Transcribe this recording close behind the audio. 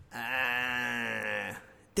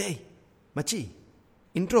டேய் மச்சி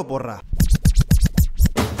இன்ட்ரோ போடுறா.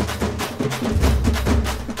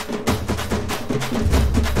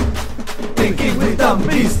 Thinking with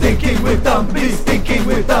Dummies, thinking with Dummies, thinking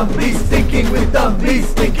with Dummies, thinking with Dummies,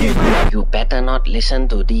 thinking with... You better not listen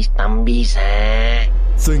to these Dummies, eh?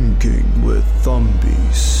 Thinking with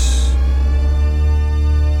Dummies.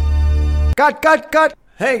 Cut.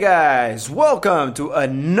 Hey guys, welcome to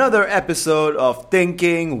another episode of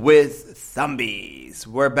Thinking with Thumbies.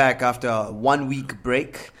 We're back after a 1 week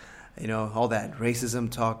break. You know, all that racism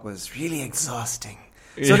talk was really exhausting.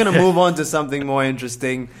 So we're going to move on to something more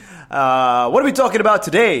interesting. What are we talking about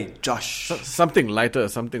today, Josh? Something lighter.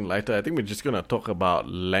 I think we're just going to talk about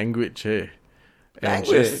language, hey?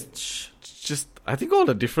 Language. Just, I think all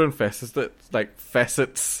the different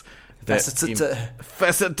facets.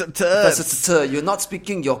 You're not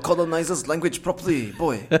speaking your colonizer's language properly,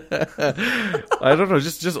 boy. I don't know,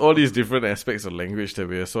 just all these different aspects of language that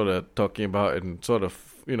we're sort of talking about and sort of,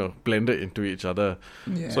 blended into each other.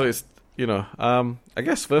 Yeah. So it's, I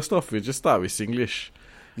guess first off, we just start with Singlish.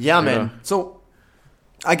 Yeah, man. So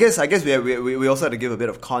I guess we also had to give a bit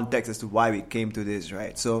of context as to why we came to this,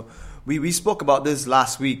 right? So we spoke about this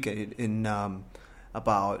last week in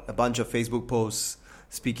about a bunch of Facebook posts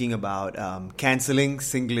speaking about cancelling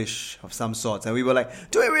Singlish of some sorts. And we were like,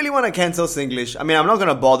 do I really want to cancel Singlish? I mean, I'm not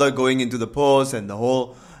going to bother going into the post and the whole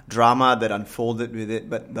drama that unfolded with it.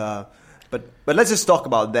 But let's just talk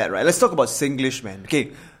about that, right? Let's talk about Singlish, man. Okay,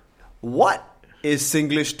 what is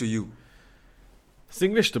Singlish to you?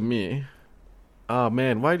 Singlish to me? Ah,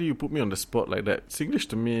 man, why do you put me on the spot like that? Singlish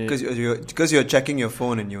to me... Because you're checking your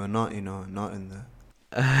phone and you are not, not in the...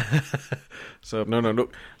 So, no,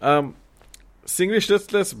 look. Singlish,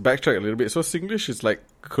 let's backtrack a little bit. So Singlish is like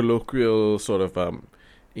colloquial sort of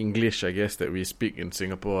English, I guess, that we speak in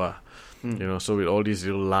Singapore. So with all these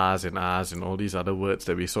little las and ahs and all these other words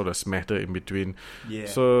that we sort of smatter in between. Yeah.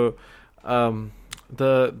 So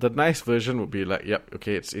the nice version would be like, yep,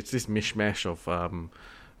 okay, it's this mishmash of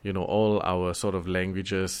all our sort of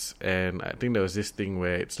languages. And I think there was this thing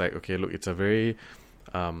where it's like, okay, look, it's a very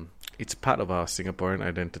it's part of our Singaporean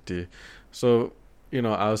identity. So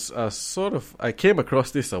I came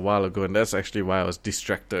across this a while ago, and that's actually why I was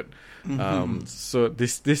distracted. So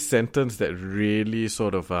this sentence that really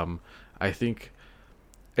sort of, I think,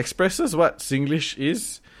 expresses what Singlish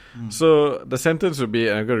is. So the sentence would be,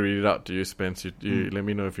 and I'm going to read it out to you, Spence. You let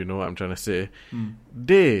me know if you know what I'm trying to say.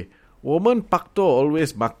 Day, 我们 Pakto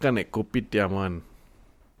always makan at kopitiam one.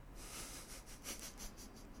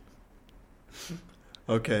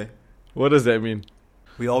 Okay. What does that mean?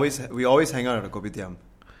 We always hang out at a kopitiam.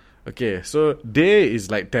 Okay, so day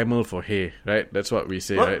is like Tamil for hey, right? That's what we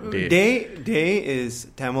say, right? Day is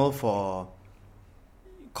Tamil for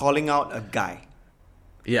calling out a guy.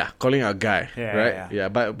 Yeah, calling out a guy, right? Yeah,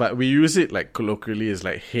 but we use it like colloquially as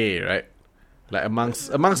like hey, right? Like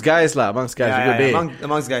amongst guys lah, amongst guys.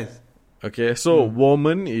 Amongst guys. Okay, so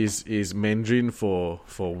woman is Mandarin for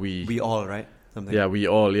we. We all, right? Something. Yeah, we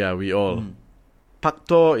all.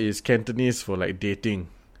 Pakto is Cantonese for like dating.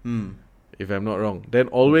 If I'm not wrong. Then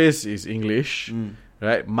always is English,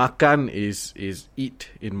 right? Makan is eat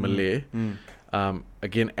in Malay.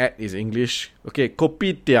 Again, at is English. Okay,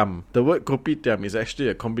 kopitiam. The word kopitiam is actually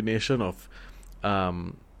a combination of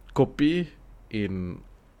kopi in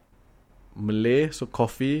Malay, so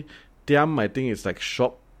coffee. Tiam, I think it's like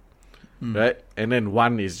shop, right? And then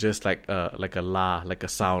one is just like a la, like a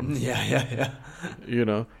sound. Yeah.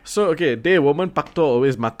 So okay, day woman Pakto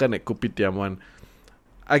always makan at kopitiam one.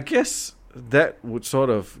 I guess that would sort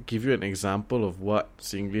of give you an example of what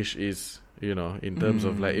Singlish is, in terms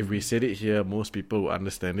of like if we said it here, most people will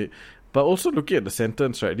understand it. But also looking at the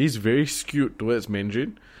sentence, right, it is very skewed towards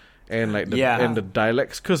Mandarin and like and the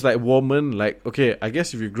dialects. Because like woman, like, okay, I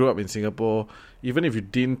guess if you grew up in Singapore, even if you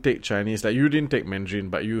didn't take Chinese, like you didn't take Mandarin,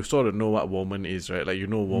 but you sort of know what woman is, right? Like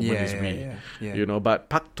woman is we, but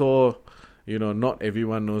Pakto, not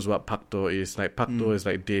everyone knows what Pakto is. Like Pakto is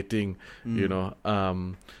like dating,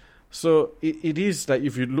 So it is like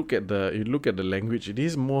if you look at the language, it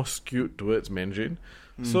is more skewed towards Mandarin.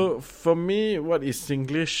 So for me, what is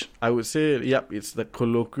Singlish? I would say, yep, it's the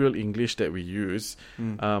colloquial English that we use.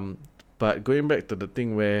 But going back to the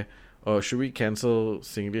thing where, should we cancel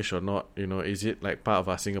Singlish or not? Is it like part of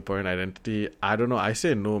our Singaporean identity? I don't know. I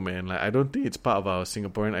say no, man. Like I don't think it's part of our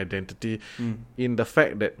Singaporean identity. In the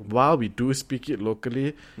fact that while we do speak it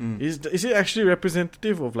locally, is it actually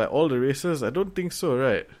representative of like all the races? I don't think so,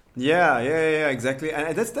 right? Yeah, exactly.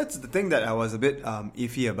 And that's the thing that I was a bit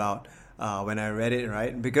iffy about when I read it,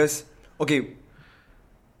 right? Because, okay,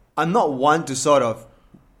 I'm not one to sort of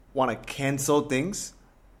want to cancel things,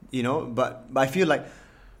 but I feel like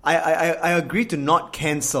I agree to not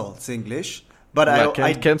cancel Singlish, but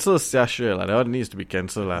cancel Xiaxue lah. That one needs to be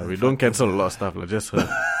cancelled lah. We don't cancel a lot of stuff lah. Just her.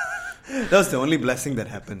 That's the only blessing that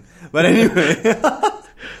happened. But anyway,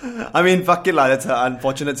 I mean, fuck it lah. That's an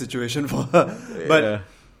unfortunate situation for her.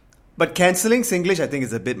 But cancelling Singlish, I think,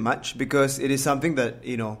 is a bit much because it is something that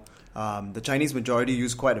the Chinese majority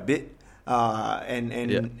use quite a bit.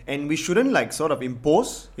 And we shouldn't like sort of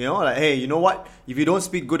impose, like, hey, you know what? If you don't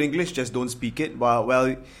speak good English, just don't speak it.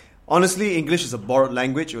 Well, honestly, English is a borrowed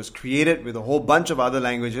language. It was created with a whole bunch of other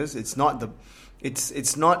languages. It's not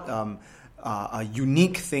a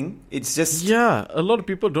unique thing. It's just a lot of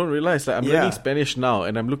people don't realize that I'm learning Spanish now,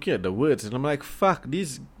 and I'm looking at the words, and I'm like, fuck,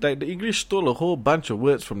 these the English stole a whole bunch of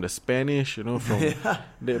words from the Spanish, from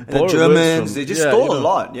the Germans. They just stole a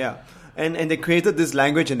lot, And they created this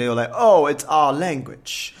language, and they were like, oh, it's our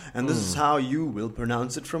language, and this is how you will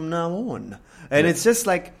pronounce it from now on. And it's just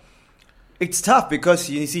like, it's tough because,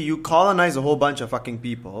 you see, you colonize a whole bunch of fucking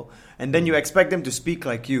people, and then you expect them to speak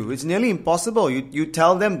like you. It's nearly impossible. You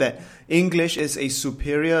tell them that English is a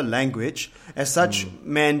superior language. As such,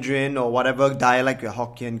 Mandarin or whatever dialect, your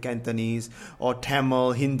Hokkien, Cantonese, or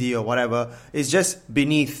Tamil, Hindi, or whatever, is just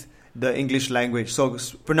beneath the English language. So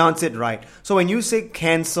pronounce it right. So when you say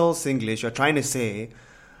cancel Singlish, you're trying to say,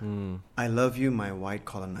 I love you, my white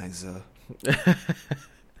colonizer.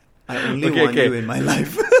 I only want you in my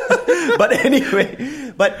life. But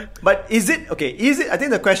anyway, but is it okay? I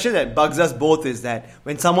think the question that bugs us both is that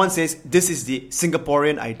when someone says this is the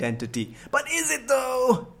Singaporean identity, but is it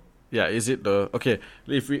though? Yeah, is it though? Okay,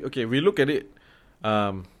 if we look at it,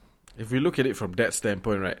 if we look at it from that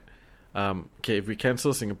standpoint, right? If we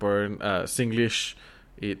cancel Singlish,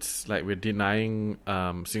 it's like we're denying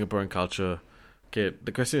Singaporean culture. Okay,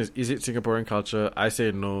 the question is it Singaporean culture? I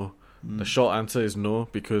say no. The short answer is no,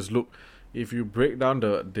 because look, if you break down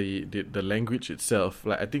the language itself,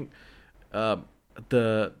 like I think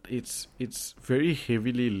it's very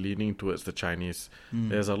heavily leaning towards the Chinese.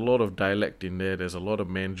 There's a lot of dialect in there. There's a lot of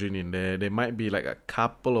Mandarin in there. There might be like a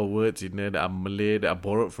couple of words in there that are Malay, that are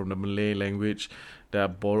borrowed from the Malay language, that are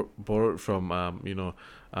borrowed from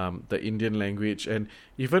the Indian language, and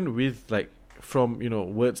even with like from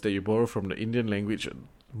words that you borrow from the Indian language,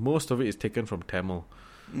 most of it is taken from Tamil.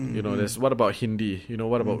 There's what about Hindi?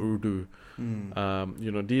 What about Urdu?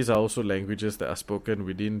 These are also languages that are spoken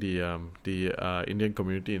within the Indian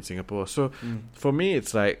community in Singapore. So for me,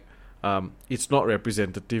 it's like it's not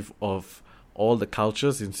representative of all the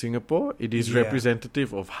cultures in Singapore. It is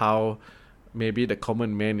representative of how maybe the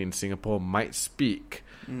common man in Singapore might speak.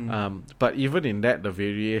 But even in that, the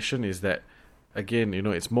variation is that, again,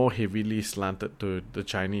 it's more heavily slanted to the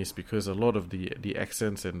Chinese, because a lot of the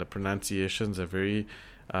accents and the pronunciations are very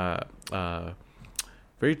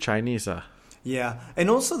very Chinese. Yeah, and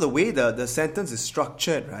also the way the sentence is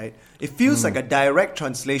structured, right? It feels like a direct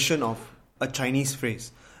translation of a Chinese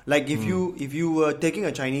phrase. Like if you were taking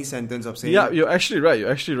a Chinese sentence of saying... Yeah, you're actually right.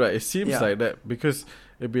 It seems like that, because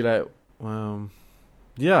it'd be like...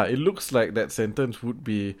 it looks like that sentence would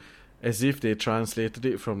be as if they translated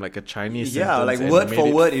it from like a Chinese sentence. Yeah, like word for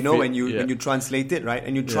word, when you translate it, right?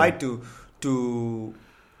 And you try to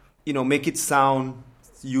make it sound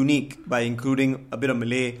unique by including a bit of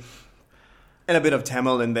Malay and a bit of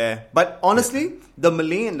Tamil in there. But honestly, the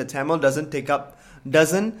Malay and the Tamil doesn't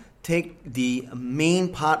take the main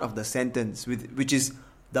part of the sentence, which is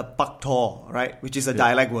the paktor, right? Which is a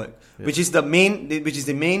dialect word, which is the main the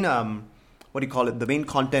main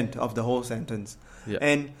content of the whole sentence.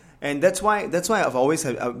 And that's why I've always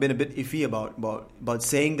been a bit iffy about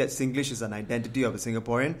saying that Singlish is an identity of a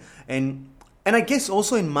Singaporean, and I guess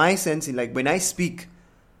also in my sense, in like when I speak,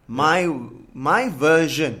 my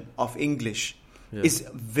version of English is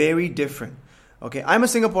very different. Okay, I'm a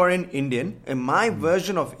Singaporean Indian, and my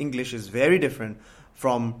version of English is very different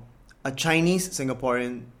from a Chinese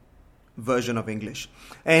Singaporean version of English.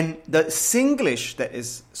 And the Singlish that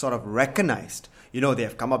is sort of recognized, they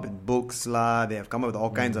have come up with books they have come up with all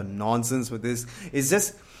kinds of nonsense with this.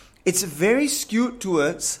 It's very skewed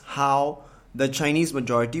towards how the Chinese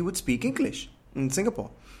majority would speak English in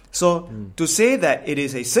Singapore. So to say that it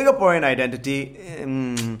is a Singaporean identity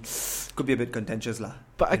could be a bit contentious lah.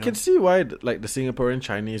 But I can see why like the Singaporean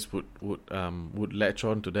Chinese would latch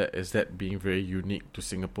on to that as that being very unique to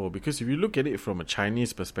Singapore, because if you look at it from a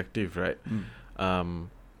Chinese perspective, right, I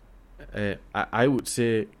would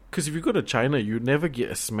say, because if you go to China, you never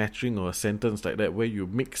get a smattering or a sentence like that where you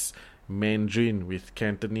mix Mandarin with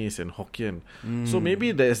Cantonese and Hokkien. So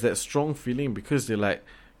maybe there's that strong feeling because they're like,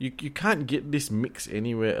 you can't get this mix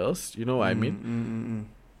anywhere else. You know what I mean?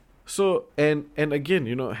 So and again,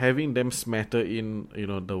 having them smatter in,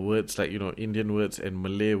 the words like, Indian words and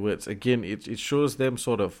Malay words, again, it shows them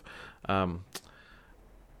sort of, I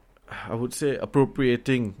would say,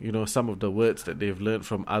 appropriating, some of the words that they've learned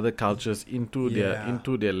from other cultures into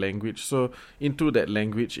their language. So into that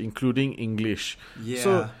language, including English. Yeah.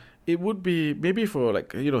 So it would be maybe for like,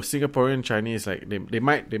 Singaporean Chinese, like they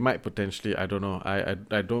might potentially, I don't know.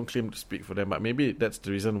 I don't claim to speak for them, but maybe that's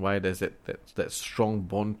the reason why there's that strong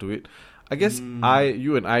bond to it. I guess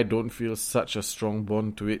you and I don't feel such a strong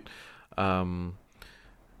bond to it,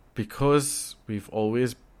 because we've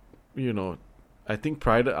always, I think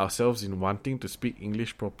prided ourselves in wanting to speak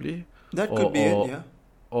English properly. That could be it, yeah.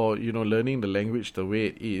 Or, learning the language the way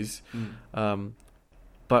it is.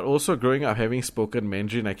 But also growing up having spoken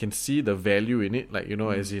Mandarin, I can see the value in it. Like,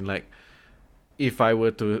 as in like, if I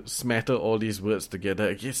were to smatter all these words together,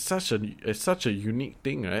 it's such a unique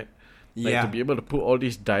thing, right? Like, Yeah. to be able to put all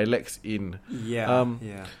these dialects in. Yeah.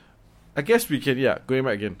 I guess we can, going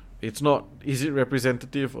back again. It's not, is it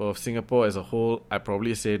representative of Singapore as a whole? I'd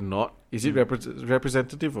probably say not. Is it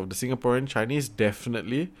representative of the Singaporean Chinese?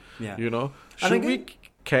 Definitely. Yeah. Should we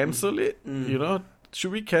cancel it?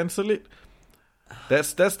 Should we cancel it?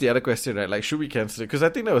 That's the other question, right? Like, should we cancel it? Because I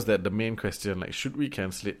think that was the main question. Like, should we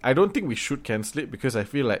cancel it? I don't think we should cancel it, because I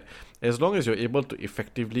feel like as long as you're able to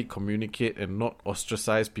effectively communicate and not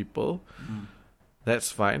ostracize people,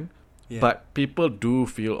 that's fine. Yeah. But people do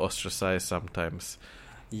feel ostracized sometimes.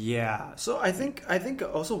 Yeah. So I think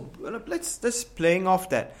also, let's playing off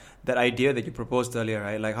that idea that you proposed earlier,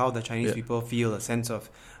 right? Like how the Chinese people feel a sense of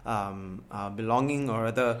belonging, or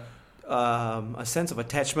rather a sense of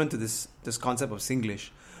attachment to this concept of Singlish.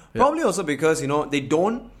 Probably also because they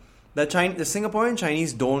don't, the Singaporean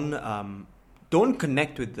Chinese don't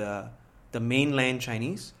connect with the mainland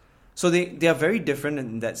Chinese. So they are very different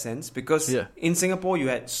in that sense, because in Singapore we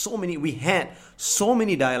had so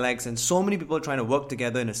many dialects and so many people trying to work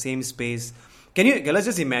together in the same space. Let's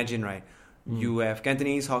just imagine, right? You have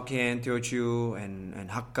Cantonese, Hokkien, Teochew, and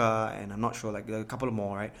Hakka, and I'm not sure, like a couple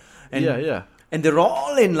more, right? And, and they're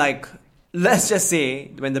all in, like, let's just say,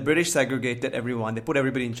 when the British segregated everyone, they put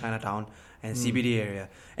everybody in Chinatown and CBD area,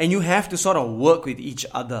 and you have to sort of work with each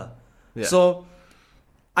other. So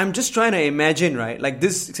I'm just trying to imagine, right? Like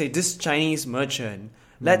this Chinese merchant,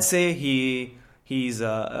 let's say he's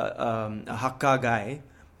a Hakka guy,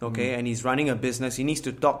 okay, and he's running a business. He needs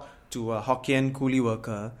to talk to a Hokkien coolie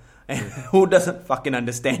worker who doesn't fucking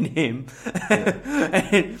understand him,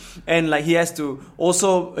 and like he has to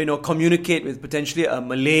also communicate with potentially a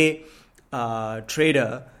Malay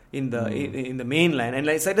trader in the mainland, and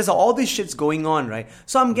like it's like there's all these shits going on, right?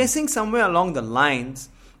 So I'm guessing somewhere along the lines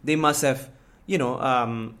they must have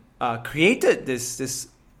created this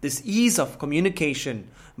ease of communication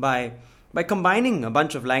by combining a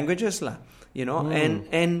bunch of languages,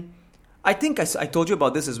 and I think I told you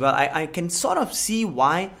about this as well. I can sort of see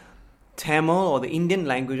why Tamil or the Indian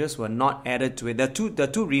languages were not added to it. There are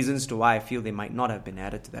two reasons to why I feel they might not have been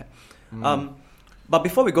added to that. But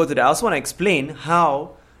before we go to that, I also want to explain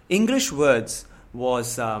how English words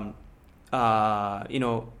was sort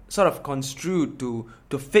of construed to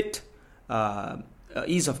fit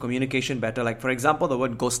ease of communication better. Like, for example, the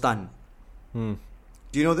word ghostan. Do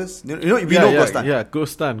you know this? We know ghostan. Yeah,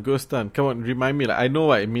 ghostan. Come on, remind me. Like, I know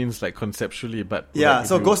what it means, like, conceptually, but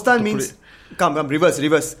so ghostan means come reverse.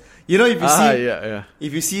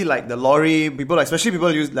 If you see like the lorry people, especially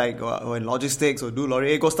people use like who in logistics or do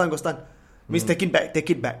lorry, hey, ghostan means take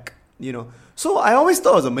it back. So I always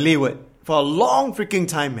thought it was a Malay word for a long freaking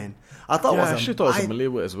time, man. I thought it was a Malay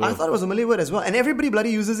word as well. I thought it was a Malay word as well, and everybody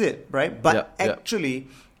bloody uses it, right? But actually,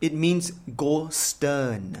 it means go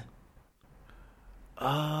stern.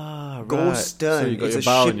 Right. Go stern. So it's a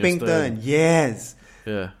shipping turn. Yes.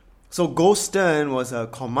 Yeah. So go stern was a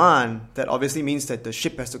command that obviously means that the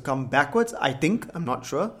ship has to come backwards. I think. I'm not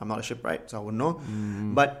sure. I'm not a shipwright, so I wouldn't know.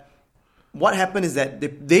 But what happened is that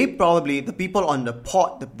they probably, the people on the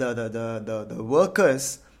port, the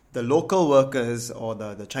workers, the local workers, or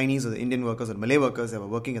the Chinese or the Indian workers or the Malay workers that were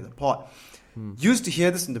working at the port, used to hear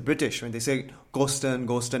this in the British when they say go stern,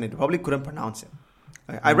 they probably couldn't pronounce it.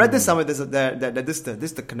 I read this somewhere. This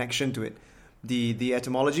the connection to it. The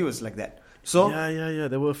etymology was like that. So yeah.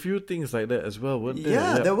 There were a few things like that as well, weren't there?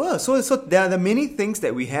 Yeah, there were. So there are many things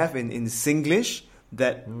that we have in Singlish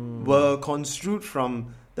that were construed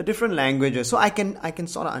from the different languages. So I can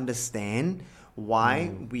sort of understand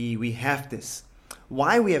why we have this.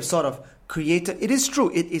 Why we have sort of created. It is true.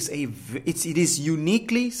 It is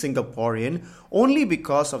uniquely Singaporean only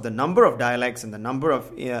because of the number of dialects and the number of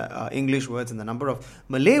English words and the number of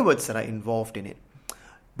Malay words that are involved in it.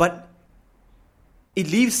 But it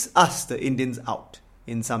leaves us, the Indians, out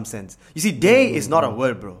in some sense. You see, day is not a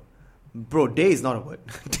word, bro. Bro, day is not a word.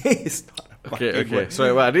 Day is not a fucking Okay. word.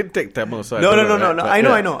 Sorry, well, I didn't take Tamil. So No. I don't know, I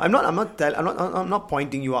right? know. I'm not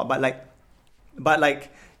pointing you out, but like,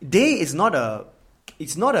 day is not a.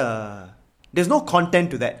 It's not a. There's no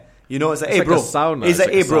content to that. You know, it's like, It's hey, like bro. a sound. It's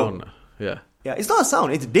like, hey, a bro. sound. Yeah. Yeah, it's not a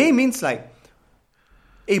sound. It's day means like,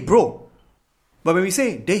 hey, bro. But when we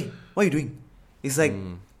say day, what are you doing? It's like,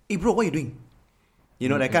 hey, bro, what are you doing? You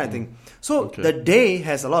know, that kind of thing. So Okay. the day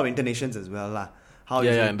has a lot of intonations as well, lah. How you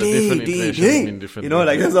Yeah, say, and the different intonations mean different You know,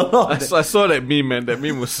 like things. there's a lot. I saw that meme, man. That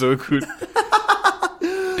meme was so good.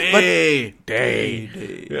 Day.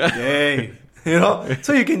 Day. You know,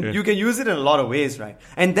 so you can use it in a lot of ways, right?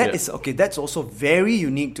 And that is okay. That's also very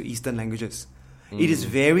unique to Eastern languages. It is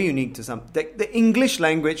very unique to some. The English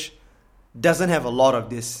language doesn't have a lot of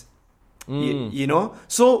this. You know,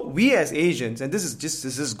 so we as Asians, and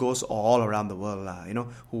this goes all around the world, you know,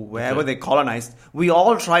 wherever they colonized, we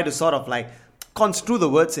all try to sort of like construe the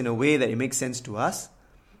words in a way that it makes sense to us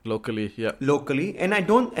Locally, yeah.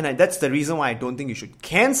 and that's the reason why I don't think you should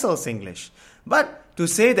cancel Singlish. But to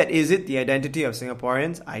say that is it the identity of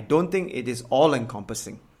Singaporeans, I don't think it is all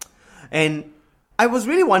encompassing. And I was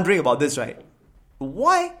really wondering about this, right?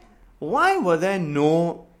 Why were there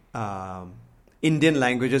no Indian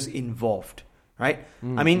languages involved, right?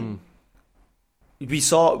 I mean, we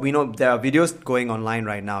know there are videos going online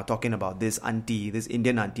right now talking about this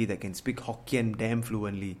Indian auntie that can speak Hokkien damn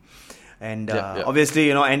fluently. And obviously,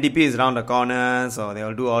 you know, NDP is around the corner, so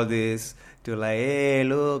they'll do all this to like, hey,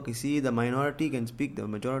 look, you see, the minority can speak the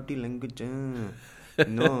majority language.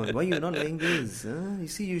 No, why you not like this? You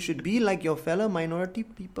see, you should be like your fellow minority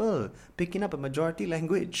people, picking up a majority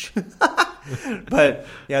language. But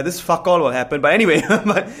yeah, this fuck all will happen. But anyway,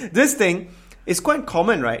 but this thing is quite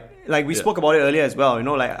common, right? Like we spoke about it earlier as well. You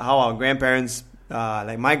know, like how our grandparents,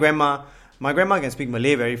 like my grandma can speak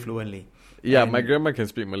Malay very fluently. Yeah, And- my grandma can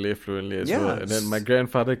speak Malay fluently as well. And then my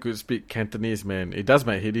grandfather could speak Cantonese, man. It does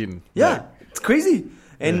my head in. Yeah, Like, it's crazy.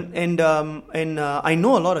 And I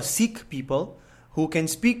know a lot of Sikh people who can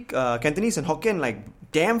speak Cantonese and Hokkien like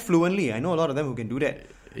damn fluently. I know a lot of them who can do that.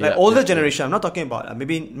 Like Yeah, older yeah, generation. I'm not talking about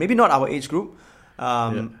maybe not our age group,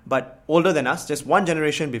 but older than us, just one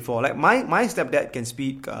generation before. Like my stepdad can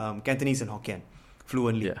speak Cantonese and Hokkien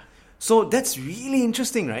fluently. Yeah. So that's really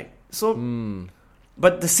interesting, right? So,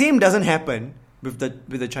 but the same doesn't happen with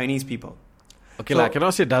the Chinese people. Okay, So- I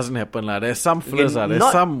cannot say it doesn't happen. There's some fellas, there's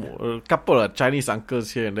not- some couple of Chinese uncles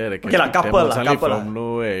here and there that can Okay, speak couple Tamil lah, suddenly couple from lah.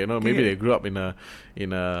 nowhere. You know, maybe Okay. they grew up in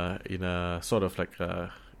a sort of like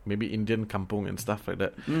maybe Indian kampung and stuff like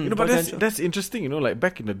that. You know, but potential. that's interesting. You know, like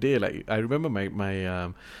back in the day, like I remember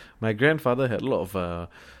my grandfather had a lot of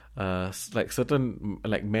like certain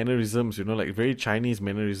like mannerisms. You know, like very Chinese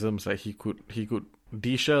mannerisms. Like he could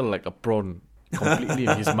deshell like a prawn completely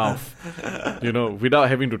in his mouth, you know, without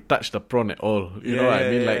having to touch the prawn at all. You know what I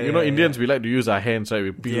mean? Like, you know, Indians, we like to use our hands, right?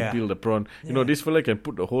 We peel the prawn. You know, this fella can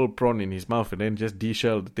put the whole prawn in his mouth and then just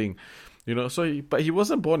deshell the thing. You know, so but he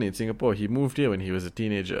wasn't born in Singapore. He moved here when he was a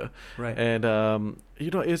teenager. Right. And,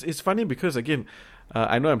 you know, it's funny because, again,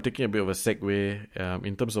 I know I'm taking a bit of a segue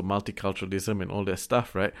in terms of multiculturalism and all that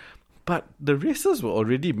stuff, right? But the races were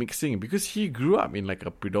already mixing because he grew up in like a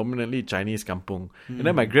predominantly Chinese kampung. And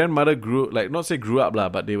then my grandmother grew up lah,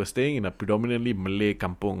 but they were staying in a predominantly Malay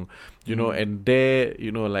kampung, you know, and there,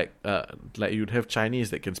 you know, like you'd have Chinese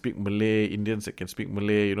that can speak Malay, Indians that can speak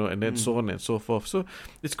Malay, you know, and then so on and so forth. So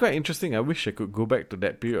it's quite interesting. I wish I could go back to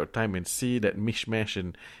that period of time and see that mishmash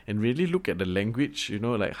and really look at the language, you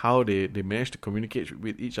know, like how they managed to communicate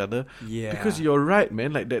with each other. Yeah. Because you're right,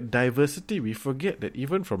 man, like that diversity, we forget that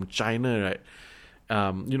even from China, right?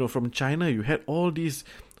 You know, from China, you had all these.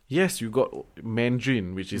 Yes, you got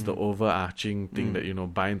Mandarin, which is the overarching thing that, you know,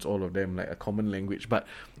 binds all of them, like a common language. But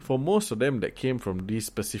for most of them that came from these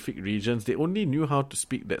specific regions, they only knew how to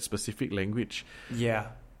speak that specific language. Yeah.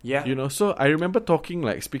 You know, so I remember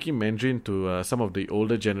speaking Mandarin to some of the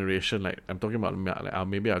older generation, like I'm talking about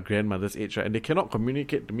maybe our grandmother's age, right? And they cannot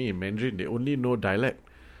communicate to me in Mandarin. They only know dialect.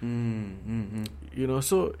 You know,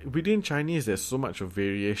 so within Chinese, there's so much of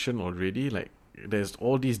variation already. Like there's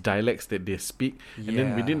all these dialects that they speak, and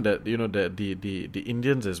then within that, you know, the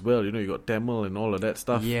Indians as well. You know, you got Tamil and all of that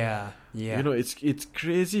stuff. Yeah. You know, it's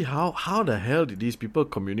crazy how the hell did these people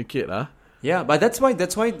communicate? Yeah, but that's why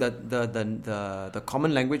the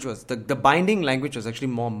common language was the binding language was actually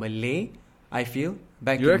more Malay, I feel,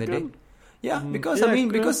 back You in the day. reckon? Yeah, because Yeah,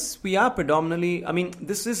 because we are predominantly,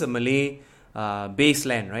 this is a Malay base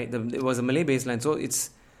land, right? It was a Malay base land, so it's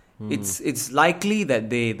likely that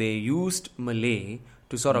they used Malay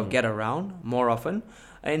to sort of get around more often.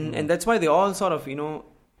 and that's why they all sort of,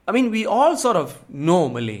 I mean, we all sort of know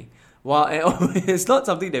Malay. Well, it's not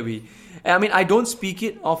something that I don't speak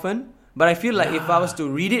it often, but I feel like if I was to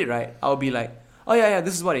read it right, I'll be like, oh yeah,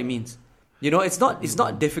 this is what it means. It's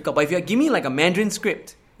not difficult. But if you give me like a Mandarin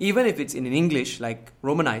script, even if it's in English, like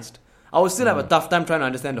Romanized, I would still have a tough time trying to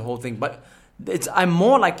understand the whole thing. But I'm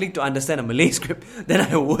more likely to understand a Malay script than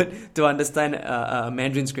I would to understand a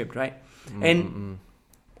Mandarin script, right? And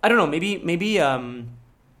I don't know, maybe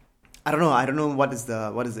I don't know what is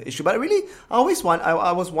the issue, but I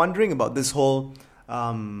was wondering about this whole.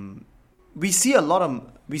 We see a lot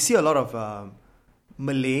of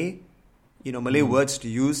Malay, Malay words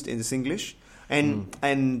used in Singlish,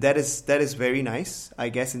 and that is very nice, I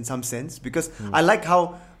guess, in some sense, because I like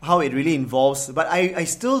how it really involves, but I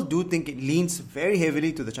still do think it leans very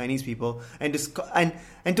heavily to the Chinese people, and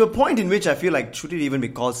to a point in which I feel like, should it even be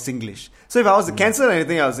called Singlish? So if I was to cancel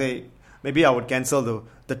anything, I would say maybe I would cancel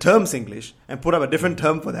the term Singlish and put up a different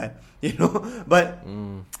term for that, but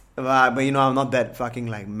I'm not that fucking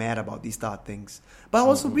like mad about these type of things. But I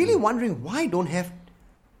was really wondering why don't have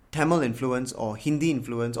Tamil influence or Hindi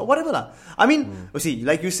influence or whatever lah. I mean, see,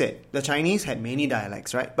 like you said, the Chinese had many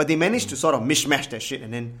dialects, right? But they managed to sort of mishmash that shit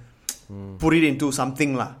and then put it into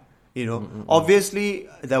something lah. Obviously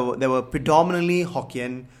there were predominantly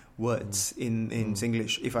Hokkien words in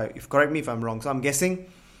Singlish. If correct me if I'm wrong. So I'm guessing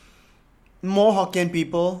more Hokkien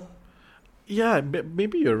people. Yeah,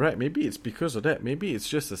 maybe you're right. Maybe it's because of that. Maybe it's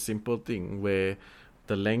just a simple thing where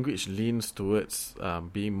the language leans towards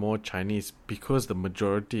being more Chinese because the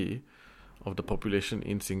majority of the population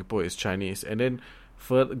in Singapore is Chinese. And then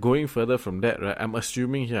going further from that, right, I'm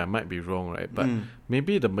assuming here, I might be wrong, right, but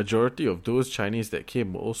maybe the majority of those Chinese that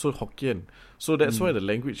came were also Hokkien. So that's why the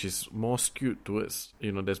language is more skewed towards,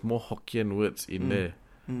 there's more Hokkien words in there.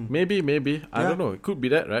 Maybe, I don't know. It could be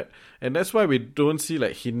that, right? And that's why we don't see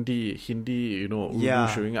like Hindi, Urdu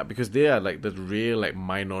showing up, because they are like the real like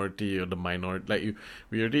minority or the minority. Like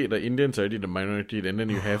the Indians are already the minority, and then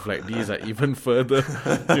you have like these are even further,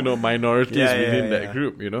 minorities within that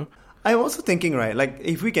group. I'm also thinking, right, like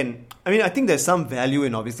if we can, I think there's some value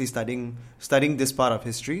in obviously studying this part of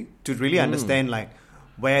history to really understand like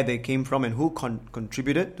where they came from and who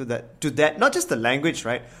contributed to that, not just the language,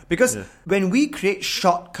 right? Because when we create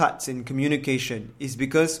shortcuts in communication, it's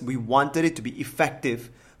because we wanted it to be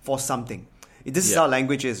effective for something. This is how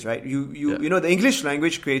language is, right? The English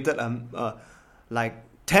language created like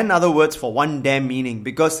 10 other words for one damn meaning,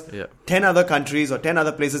 because 10 other countries or 10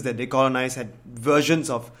 other places that they colonized had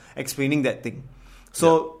versions of explaining that thing.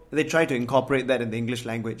 So they tried to incorporate that in the English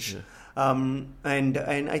language. And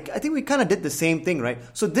I think we kind of did the same thing, right?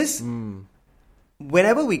 So this,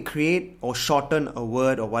 whenever we create or shorten a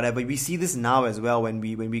word or whatever, we see this now as well when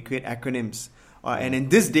we create acronyms. And in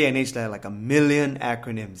this day and age, there are like 1 million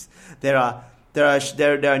acronyms. There are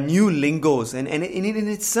new lingos, and in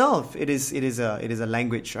itself, it is a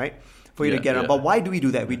language, right? For you to get around. But why do we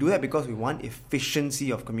do that? We do that because we want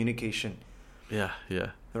efficiency of communication. Yeah.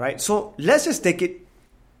 Right. So let's just take it.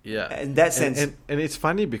 Yeah, in that sense. And it's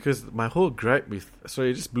funny because my whole gripe it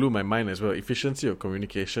just blew my mind as well. Efficiency of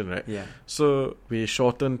communication, right? Yeah. So we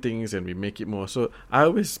shorten things and we make it more. So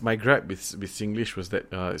my gripe with Singlish was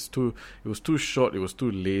that it was too short, it was too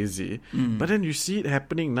lazy. But then you see it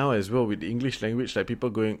happening now as well with the English language, like people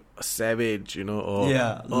going savage, or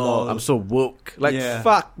I'm so woke. Like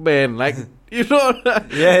fuck, man, like just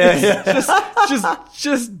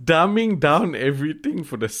dumbing down everything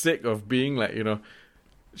for the sake of being like,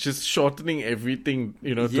 just shortening everything,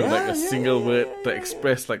 to like a single word to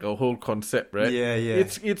express like a whole concept, right? Yeah.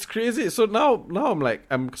 It's crazy. So now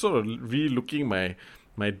I'm sort of re-looking my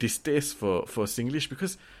distaste for Singlish,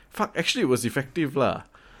 because fuck, actually it was effective lah.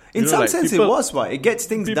 In some sense, it was why it gets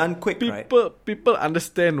things done quick, right? People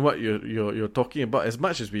understand what you're talking about, as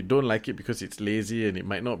much as we don't like it because it's lazy and it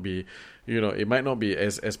might not be,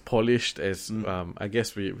 as polished as I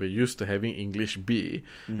guess we're used to having English be.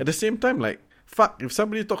 At the same time, like, fuck, if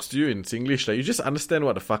somebody talks to you in Singlish, like, you just understand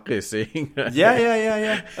what the fucker is saying.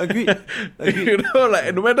 Yeah. Agreed.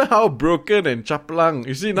 Like, no matter how broken and chapelang,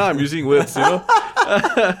 you see, now I'm using words,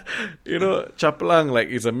 chapelang, like,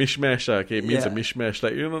 is a mishmash, okay? It means a mishmash.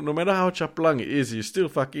 Like, no matter how chapelang it is, you still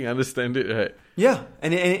fucking understand it, right? Yeah,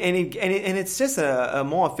 and it's just a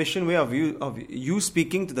more efficient way of you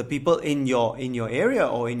speaking to the people in your area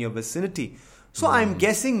or in your vicinity. So I'm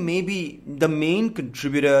guessing maybe the main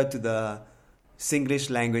contributor to the Singlish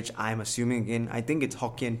language, I'm assuming again, I think it's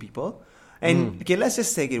Hokkien people. And okay, let's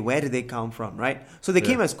just take it. Where did they come from, right? So they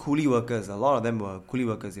came as coolie workers. A lot of them were coolie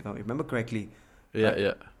workers, if I remember correctly.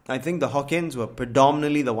 Yeah. I think the Hokkiens were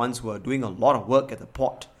predominantly the ones who were doing a lot of work at the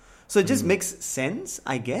port. So it just makes sense,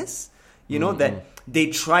 I guess. That they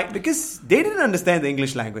tried, because they didn't understand the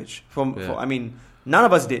English language. I mean, none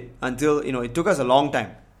of us did until, it took us a long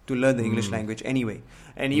time to learn the English language anyway.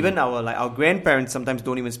 And even our grandparents sometimes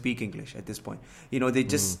don't even speak English at this point. They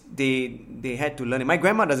just, they had to learn it. My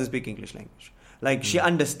grandma doesn't speak English language. Like, she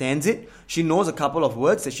understands it. She knows a couple of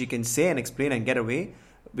words that she can say and explain and get away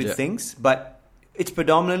with things. But it's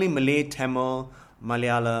predominantly Malay, Tamil,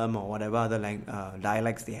 Malayalam, or whatever other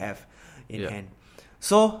dialects they have in hand.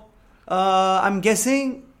 So, I'm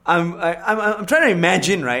guessing, I'm trying to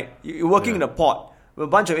imagine, right? You're working in a port. A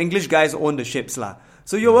bunch of English guys own the ships, lah.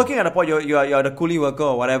 So you're working at a port. You're the coolie worker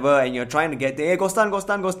or whatever, and you're trying to get there. Hey, Gostan.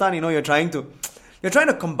 You're trying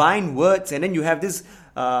to combine words, and then you have this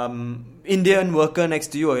Indian worker next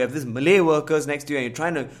to you, or you have this Malay workers next to you, and you're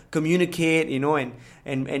trying to communicate,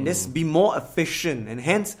 and just be more efficient. And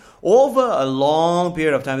hence, over a long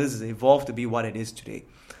period of time, this has evolved to be what it is today.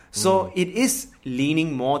 So it is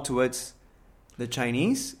leaning more towards the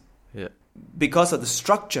Chinese because of the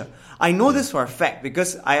structure. I know this for a fact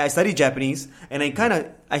because I study Japanese, and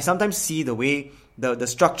I sometimes see the way the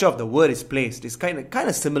structure of the word is placed. It's kind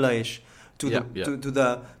of similar-ish to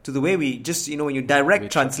the way we just when you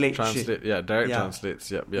direct translate shit. Direct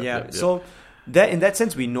translates. So that in that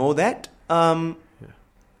sense we know that. I'm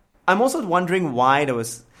also wondering why there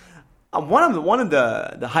was one of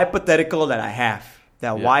the hypothetical that I have.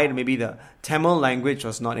 Why maybe the Tamil language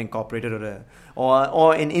was not incorporated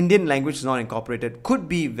or an Indian language is not incorporated could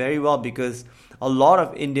be very well because a lot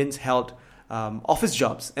of Indians held office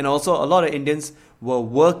jobs, and also a lot of Indians were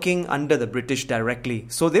working under the British directly.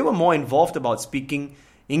 So they were more involved about speaking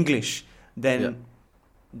English than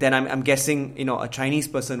I'm guessing a Chinese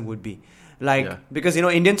person would be. Because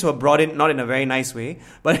Indians were brought in, not in a very nice way,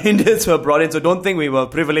 but Indians were brought in. So don't think we were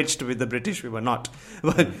privileged with the British. We were not.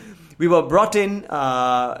 But we were brought in,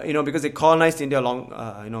 because they colonized India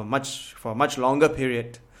for a much longer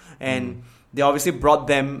period, and they obviously brought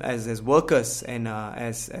them as workers and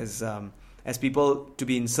as people to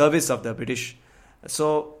be in service of the British.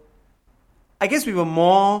 So I guess we were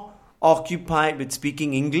more occupied with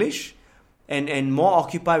speaking English and more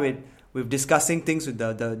occupied with discussing things with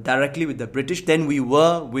the directly with the British than we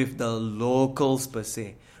were with the locals per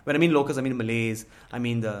se. When I mean locals, I mean Malays. I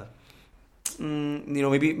mean the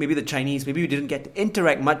maybe the Chinese. Maybe we didn't get to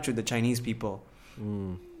interact much with the Chinese people.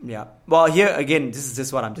 Yeah. Well, here again, this is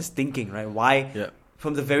just what I'm just thinking, right? Why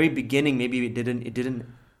from the very beginning maybe it didn't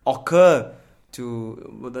occur to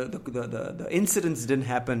the incidents didn't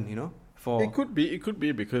happen. It could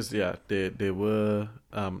be because they were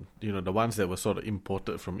the ones that were sort of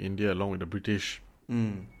imported from India along with the British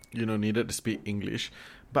needed to speak English,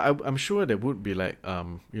 but I'm sure there would be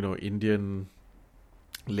Indian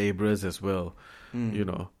laborers as well,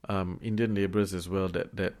 Indian laborers as well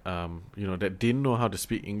that that didn't know how to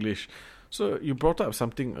speak English. So you brought up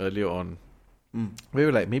something earlier on. We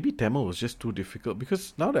were like, maybe Tamil was just too difficult,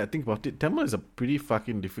 because now that I think about it, Tamil is a pretty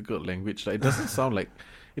fucking difficult language. Like, it doesn't sound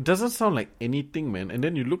like anything, man. And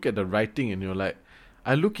then you look at the writing and you're like,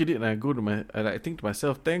 I look at it and I think to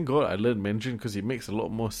myself, thank God I learned Mandarin, because it makes a lot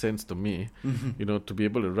more sense to me, to be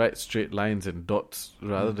able to write straight lines and dots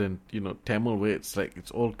rather than, Tamil, where it's like,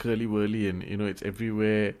 it's all curly-whirly and, it's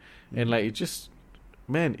everywhere. And like, it just,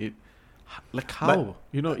 man, it, like how?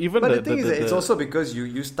 But the thing is that it's also because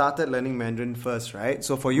you started learning Mandarin first, right?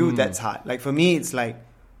 So for you, that's hard. Like for me, it's like,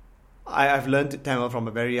 I've learned Tamil from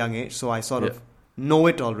a very young age, so I sort of know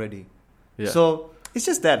it already. So it's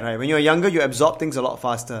just that, right? When you're younger, you absorb things a lot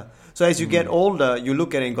faster. So as you get older, you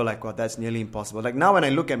look at it and go like, well, that's nearly impossible. Like now when I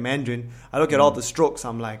look at Mandarin, I look at all the strokes,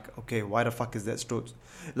 I'm like, okay, why the fuck is that strokes?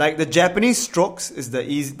 Like the Japanese strokes is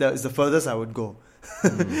the furthest I would go.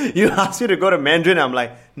 You ask me to go to Mandarin, I'm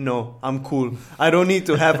like, no, I'm cool. I don't need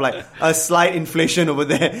to have like a slight inflation over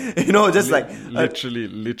there.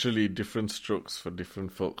 Literally different strokes for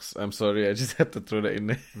different folks. I'm sorry, I just had to throw that in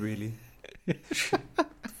there. Really?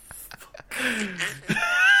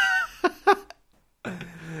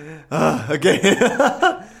 Okay.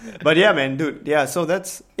 But yeah, man, dude. Yeah, so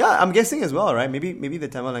that's I'm guessing as well, right? Maybe the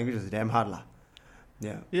Tamil language is damn hard, lah.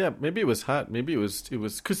 Yeah, maybe it was hard. Maybe it was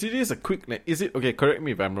because it is a quick. Is it okay? Correct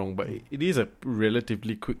me if I'm wrong, but it is a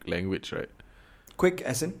relatively quick language, right? Quick,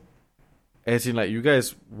 as in like you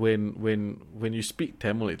guys when you speak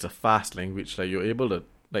Tamil, it's a fast language. Like you're able to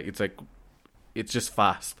it's just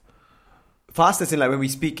fast. Fast as in like when we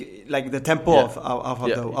speak, like the tempo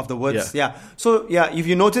of the words. Yeah. So if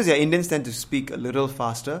you notice, Indians tend to speak a little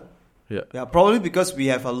faster. Yeah. Probably because we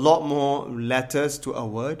have a lot more letters to a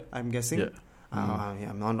word, I'm guessing.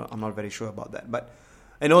 I'm not very sure about that, but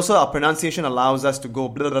And also our pronunciation allows us to go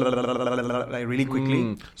blah, blah, blah, blah, blah, blah, like really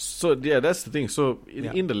quickly. So yeah, that's the thing. So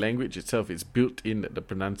Yeah. in the language itself, it's built in that the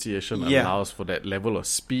pronunciation Yeah. allows for that level of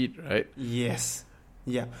speed, right? Yes.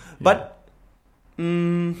 Yeah. But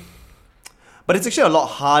it's actually a lot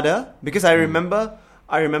harder because I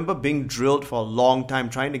remember being drilled for a long time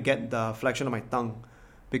trying to get the flexion of my tongue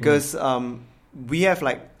because we have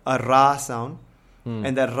like a ra sound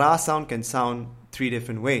and that ra sound can sound 3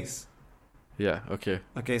 different ways. Yeah. Okay.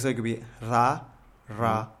 Okay, so it could be ra,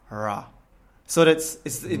 ra, ra. So it's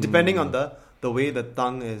depending on the way the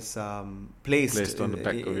tongue is placed on the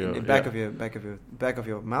back of your back of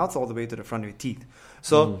your mouth all the way to the front of your teeth.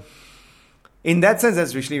 So in that sense,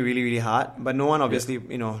 that's really, really, really hard. But no one obviously,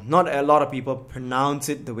 not a lot of people pronounce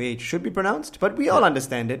it the way it should be pronounced. But we all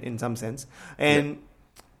understand it in some sense. And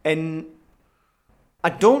I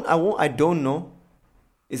don't know.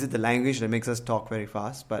 Is it the language that makes us talk very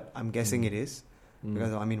fast? But I'm guessing it is.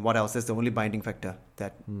 Because, what else? That's the only binding factor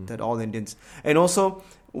that all Indians... And also,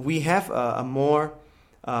 we have a more...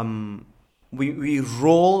 we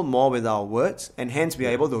roll more with our words. And hence, we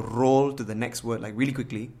are able to roll to the next word like really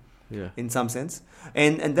quickly. Yeah. In some sense.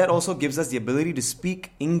 And that also gives us the ability to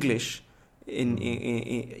speak English in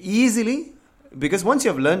easily. Because once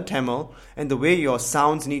you have learned Tamil and the way your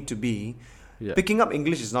sounds need to be, picking up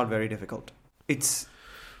English is not very difficult. It's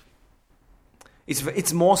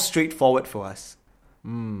more straightforward for us.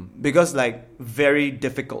 Because like very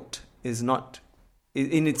difficult is not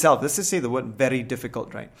in itself. Let's just say the word very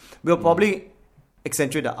difficult, right? We'll probably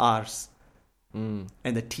accentuate the R's and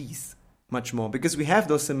the T's much more because we have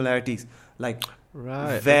those similarities like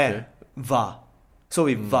ve, va. So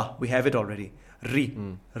we va, we have it already. Ri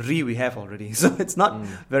we have already. So it's not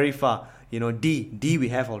very far. D we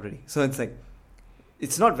have already. So it's like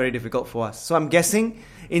it's not very difficult for us. So I'm guessing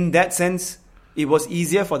in that sense it was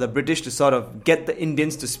easier for the British to sort of get the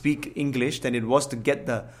Indians to speak English than it was to get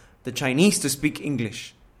the Chinese to speak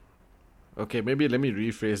English. Okay, maybe let me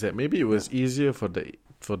rephrase that. Maybe it was easier for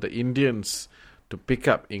the Indians to pick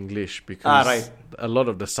up English because a lot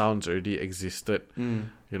of the sounds already existed.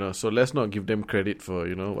 So let's not give them credit for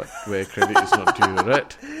where credit is not due,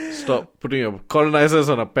 right? Stop putting your colonizers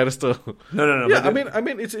on a pedestal. No. Yeah, I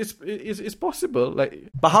mean, it's possible. Like,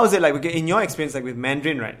 but how is it like? Okay, in your experience, like with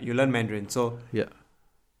Mandarin, right? You learn Mandarin, so yeah.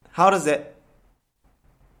 How does that?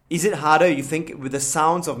 Is it harder? You think with the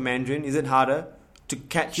sounds of Mandarin, is it harder to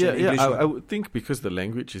catch an English word? I would think because the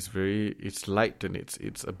language is it's light and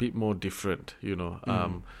it's a bit more different.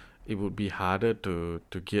 It would be harder to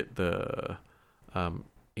get the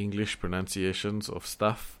English pronunciations of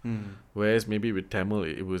stuff, whereas maybe with Tamil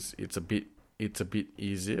it's a bit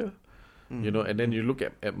easier, And then you look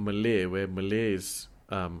at Malay, where Malay is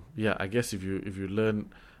I guess if you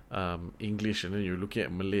learn English and then you're looking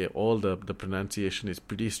at Malay, all the pronunciation is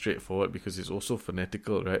pretty straightforward because it's also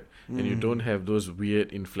phonetical, right? And you don't have those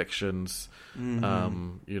weird inflections,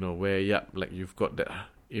 where like you've got that,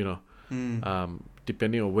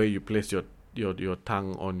 depending on where you place your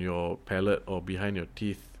tongue on your palate or behind your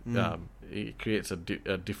teeth, it creates a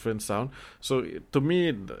different sound. So to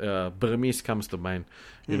me, Burmese comes to mind,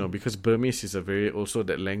 because Burmese is a very also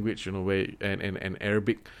that language, where and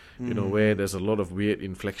Arabic, where there's a lot of weird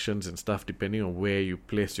inflections and stuff depending on where you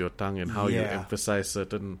place your tongue and how you emphasize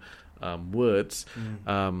certain words.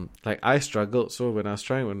 Like I struggled. So when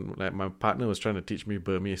my partner was trying to teach me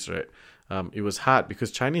Burmese, right, it was hard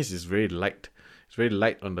because Chinese is very light. It's very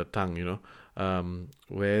light on the tongue,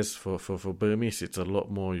 whereas for Burmese it's a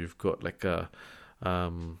lot more. You've got like a I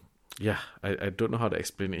don't know how to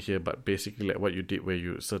explain it here, but basically like what you did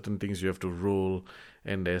where certain things you have to roll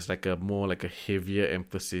and there's like a more like a heavier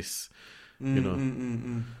emphasis,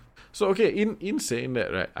 So okay, in saying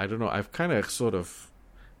that, right, I don't know, I've kind of sort of,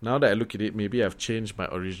 now that I look at it, maybe I've changed my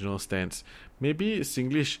original stance. Maybe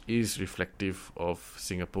Singlish is reflective of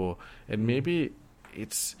Singapore, and maybe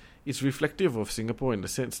it's reflective of Singapore in the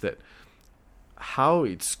sense that how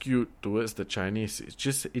it's skewed towards the Chinese, it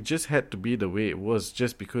just had to be the way it was,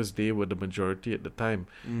 just because they were the majority at the time,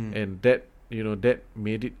 and that that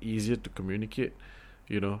made it easier to communicate,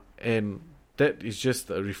 and that is just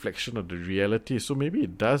a reflection of the reality. So maybe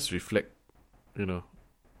it does reflect,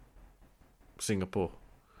 Singapore.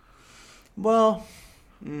 Well,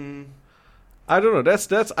 I don't know.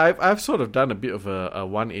 That's I've sort of done a bit of a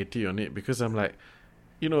 180 on it, because I'm like,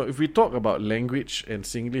 if we talk about language and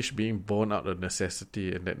Singlish being born out of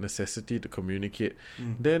necessity and that necessity to communicate,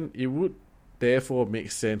 then it would therefore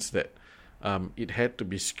make sense that it had to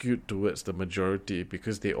be skewed towards the majority,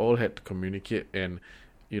 because they all had to communicate, and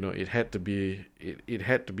it had to be it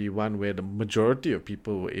had to be one where the majority of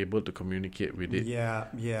people were able to communicate with it. Yeah.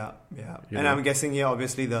 You And know? I'm guessing here,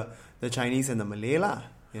 obviously, the Chinese and the Malay lah,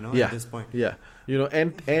 at this point. Yeah,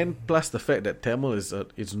 and plus the fact that Tamil is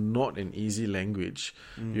not an easy language,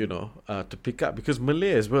 to pick up, because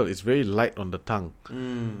Malay as well is very light on the tongue.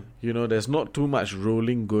 There's not too much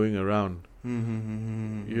rolling going around.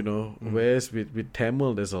 Whereas with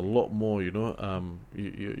Tamil there's a lot more.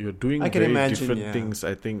 You're doing very different things.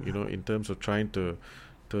 I think in terms of trying to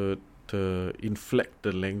inflect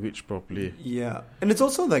the language properly. Yeah, and it's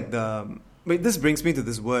also like this brings me to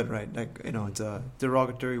this word, right? Like it's a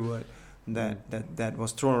derogatory word that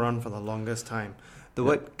was thrown around for the longest time. The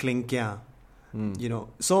word klingkia.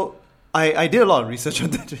 So I did a lot of research on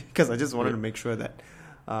that because I just wanted to make sure that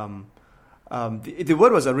the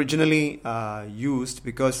word was originally used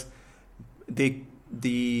because the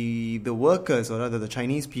workers, or rather the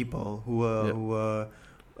Chinese people who were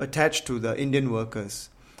attached to the Indian workers,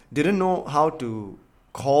 didn't know how to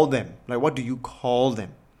call them. Like, what do you call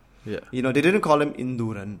them? Yeah. They didn't call them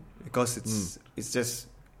Induran because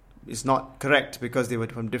it's not correct, because they were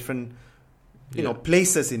from different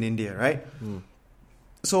places in India, right?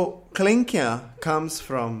 So Klingkia comes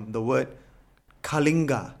from the word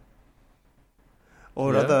Kalinga.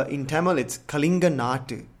 Or rather, in Tamil, it's Kalinga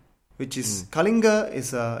Natu, which is Kalinga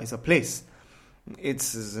is a place.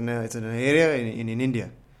 It's an area in India.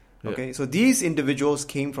 Okay, so these individuals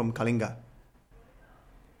came from Kalinga.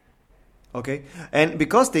 Okay, and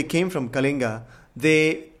because they came from Kalinga,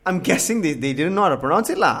 I'm guessing they didn't know how to pronounce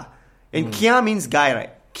it lah. And Kia means guy,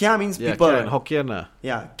 right? Kia means people. Kia right? and Hokkien.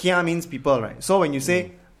 Yeah, Kia means people, right? So when you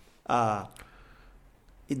say,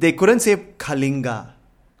 they couldn't say Kalinga.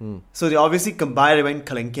 So they obviously combined it and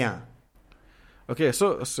Kalingkia. Okay,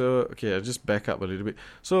 so I'll just back up a little bit.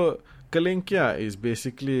 So Kalingkia is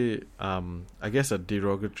basically, I guess, a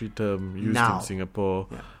derogatory term used in Singapore.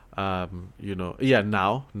 Yeah.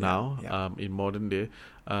 Now, in modern day,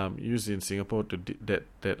 used in Singapore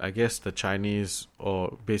that I guess the Chinese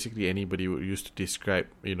or basically anybody would use to describe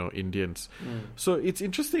Indians. So it's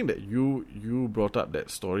interesting that you brought up that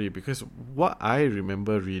story, because what I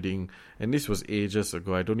remember reading, and this was ages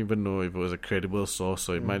ago, I don't even know if it was a credible source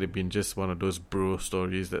or it might have been just one of those bro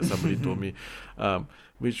stories that somebody told me,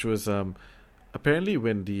 which was apparently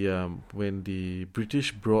when the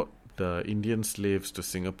British brought the Indian slaves to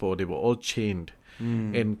Singapore, they were all chained,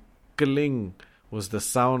 and kaling was the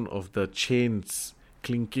sound of the chains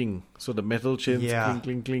clinking. So the metal chains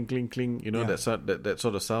clink, clink, clink, clink. That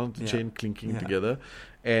sort of sound, the chain clinking together,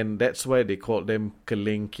 and that's why they called them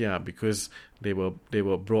kalengkia, because they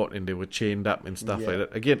were brought and they were chained up and stuff like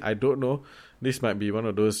that. Again, I don't know. This might be one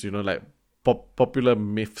of those like popular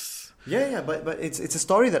myths. Yeah, but it's a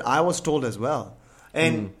story that I was told as well,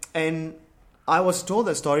 and I was told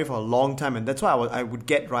that story for a long time, and that's why I would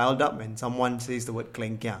get riled up when someone says the word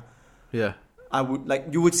klengkia. Yeah.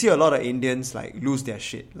 You would see a lot of Indians lose their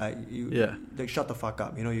shit. Like shut the fuck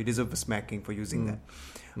up. You deserve a smacking for using that.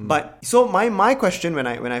 But so my question when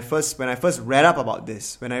I first read up about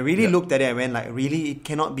this, when I really looked at it, I went really, it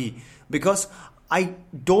cannot be, because I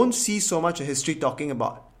don't see so much a history talking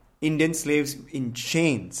about Indian slaves in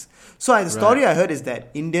chains. So the story I heard is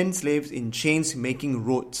that Indian slaves in chains making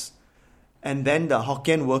roads, and then the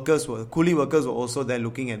Hokkien workers the coolie workers were also there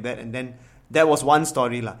looking at that, and then that was one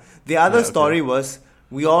story lah. The other story was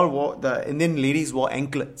the Indian ladies wore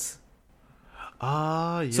anklets.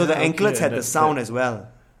 So the anklets had the sound as well.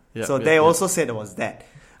 So they also said it was that.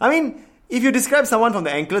 I mean, if you describe someone from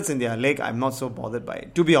the anklets in their leg, I'm not so bothered by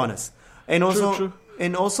it, to be honest. And also, true.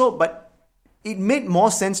 But it made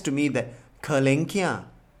more sense to me that Kalengkia.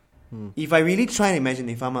 If I really try and imagine,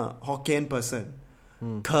 if I'm a Hokkien person,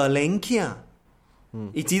 Kalengkia,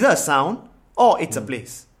 it's either a sound or it's a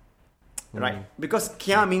place. Right, because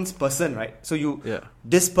kia means person, right? So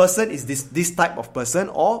this person is this type of person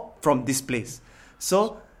or from this place.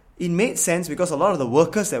 So it made sense because a lot of the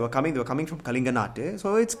workers that were coming, they were coming from Kalinganate,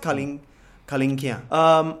 so it's Kalingkia.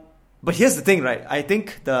 But here's the thing, right? I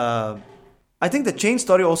think the chain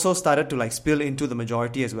story also started to spill into the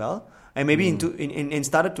majority as well, and maybe in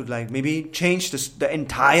started to maybe change the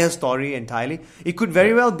entire story entirely. It could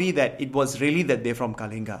very well be that it was really that they're from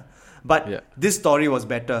Kalinga, but this story was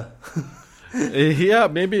better.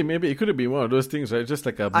 Maybe it could have been one of those things, right? Just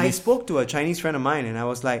like a myth. I spoke to a Chinese friend of mine and I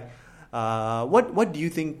was like, what do you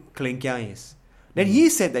think Kalengkia is? Then he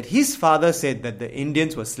said that his father said that the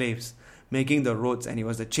Indians were slaves making the roads, and it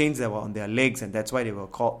was the chains that were on their legs, and that's why they were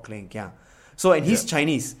called Kalengkia. So, and he's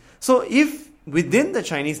Chinese. So if within the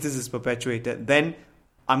Chinese this is perpetuated, then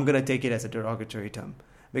I'm going to take it as a derogatory term,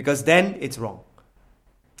 because then it's wrong.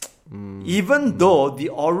 even though the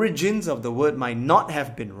origins of the word might not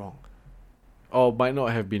have been wrong. Or might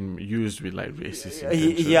not have been used with like racist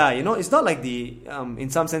intention. Yeah, it's not like the in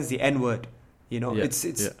some sense the N-word.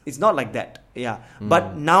 It's not like that. Yeah,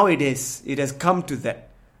 but now it is. It has come to that.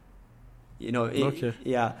 Okay.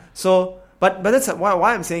 Yeah. So, but that's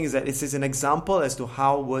why I'm saying is that it's an example as to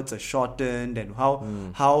how words are shortened and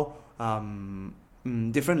how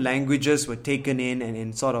different languages were taken in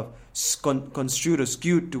and sort of construed or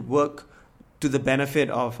skewed to work to the benefit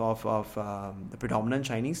of the predominant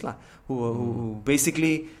Chinese who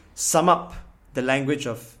basically sum up the language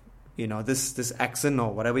of this accent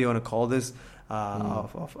or whatever you want to call this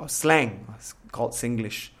of slang called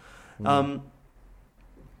Singlish.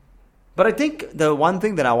 But I think the one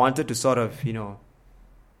thing that I wanted to sort of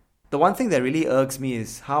the one thing that really irks me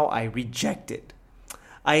is how I reject it.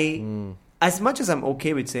 As much as I'm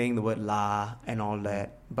okay with saying the word la and all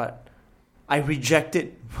that, but I reject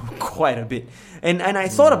it quite a bit. And I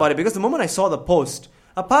thought about it because the moment I saw the post,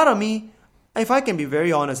 a part of me, if I can be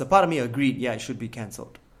very honest, a part of me agreed, yeah, it should be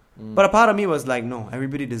cancelled. But a part of me was like, no,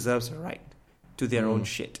 everybody deserves a right to their own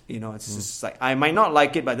shit. It's just like, I might not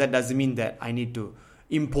like it, but that doesn't mean that I need to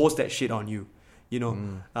impose that shit on you.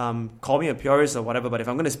 Call me a purist or whatever, but if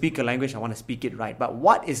I'm going to speak a language, I want to speak it right. But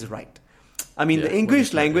what is right? I mean, the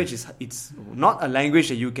English language it's not a language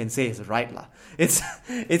that you can say is right lah.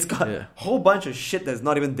 It's got a whole bunch of shit that's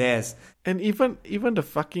not even theirs. And even the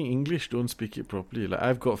fucking English don't speak it properly. Like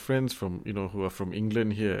I've got friends from who are from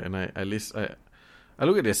England here, and I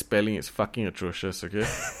look at their spelling, it's fucking atrocious, okay?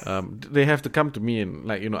 They have to come to me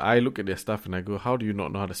and I look at their stuff and I go, how do you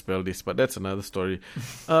not know how to spell this? But that's another story.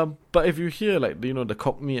 But if you hear the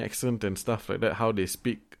Cockney accent and stuff like that, how they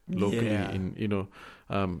speak locally in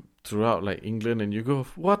throughout like England, and you go,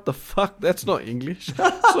 what the fuck? That's not English.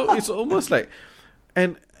 So it's almost like,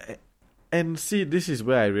 and see, this is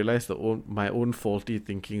where I realized my own faulty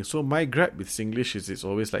thinking. So my gripe with Singlish is it's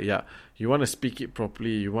always like, you want to speak it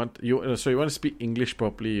properly. You want to speak English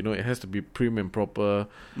properly. It has to be prim and proper.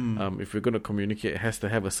 If you're going to communicate, it has to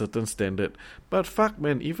have a certain standard. But fuck,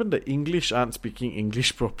 man, even the English aren't speaking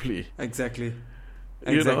English properly. Exactly.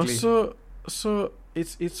 So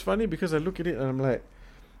it's funny because I look at it and I'm like,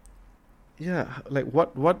 like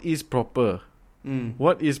what is proper?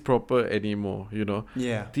 What is proper anymore?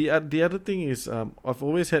 Yeah. The other thing is I've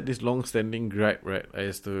always had this long-standing gripe, right,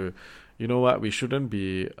 as to we shouldn't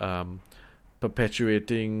be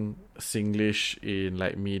perpetuating Singlish in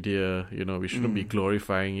like media. We shouldn't be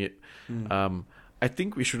glorifying it. I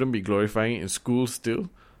think we shouldn't be glorifying it in schools still.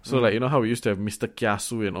 So how we used to have Mr.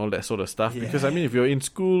 Kiasu and all that sort of stuff. Yeah. Because if you're in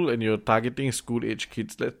school and you're targeting school-age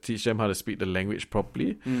kids, let's teach them how to speak the language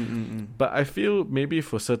properly. But I feel maybe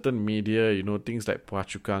for certain media, things like Phua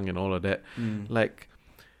Chu Kang and all of that, like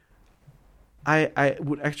I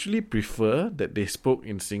would actually prefer that they spoke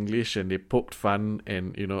in Singlish and they poked fun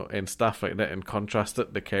and and stuff like that and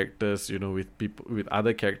contrasted the characters with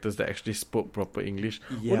other characters that actually spoke proper English.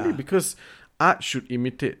 Only because art should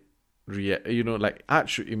imitate art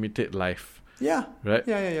should imitate life. Yeah. Right?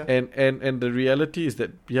 Yeah. And the reality is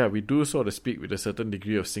that, we do sort of speak with a certain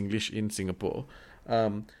degree of Singlish in Singapore.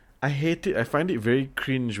 I hate it. I find it very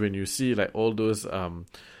cringe when you see like all those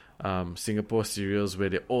Singapore serials where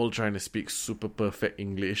they're all trying to speak super perfect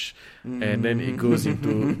English, and then it goes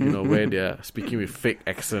into where they're speaking with fake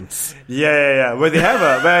accents. Yeah. Where they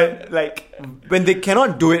have when they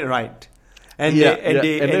cannot do it right. And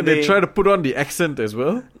then they try to put on the accent as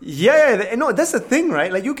well. Yeah. No, that's the thing,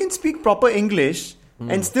 right? Like you can speak proper English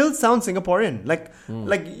and still sound Singaporean. Like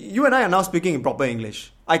you and I are now speaking in proper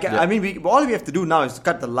English. I mean, all we have to do now is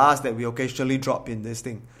cut the last that we occasionally drop in this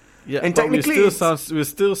thing. Yeah, and but technically we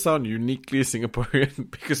still sound uniquely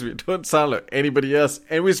Singaporean because we don't sound like anybody else,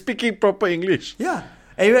 and we're speaking proper English. Yeah,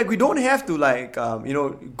 and we don't have to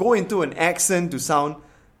go into an accent to sound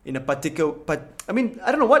in a particular. But I mean,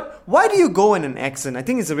 I don't know why do you go in an accent? I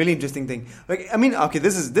think it's a really interesting thing.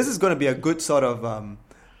 This is going to be a good sort of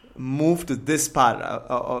move to this part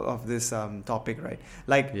of this topic, right?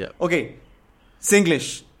 Okay,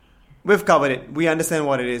 Singlish. We've covered it. We understand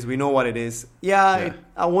what it is. We know what it is. I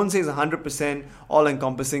won't say it's 100%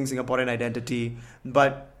 all-encompassing Singaporean identity,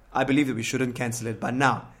 but I believe that we shouldn't cancel it. But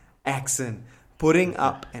now, accent. Putting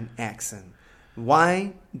up an accent.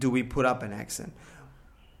 Why do we put up an accent?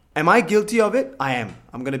 Am I guilty of it? I am.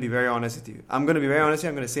 I'm going to be very honest with you. I'm going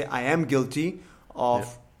to say I am guilty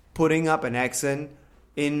of putting up an accent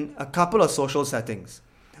in a couple of social settings.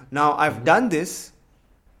 Now, I've done this,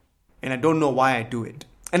 and I don't know why I do it.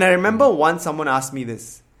 And I remember once someone asked me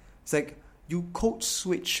this. It's like, you code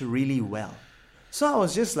switch really well. So I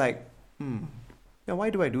was just like, why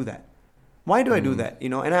do I do that? Why do I do that?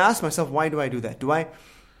 And I ask myself, why do I do that?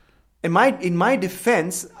 In my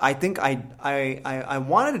defense, I think I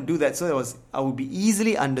wanted to do that so I would be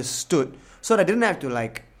easily understood, so that I didn't have to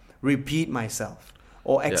like repeat myself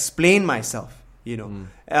or explain myself.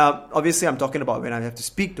 Obviously, I'm talking about when I have to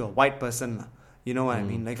speak to a white person. You know what I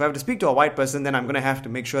mean? Like if I have to speak to a white person, then I'm going to have to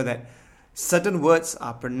make sure that certain words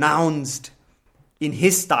are pronounced in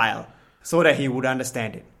his style so that he would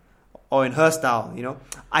understand it, or in her style.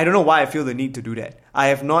 I don't know why I feel the need to do that. I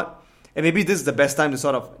have not. And maybe this is the best time to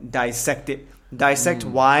sort of dissect it.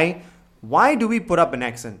 Why do we put up an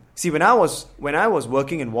accent? See, when I was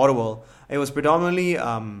working in Waterworld, it was predominantly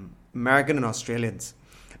American and Australians.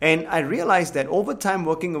 And I realized that over time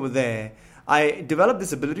working over there, I developed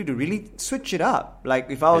this ability to really switch it up. Like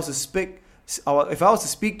if I was to speak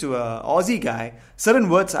to a Aussie guy, certain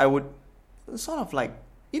words I would sort of like,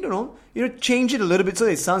 change it a little bit so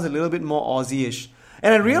it sounds a little bit more Aussie-ish.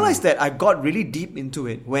 And I realized that I got really deep into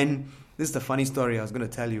it when... This is the funny story I was going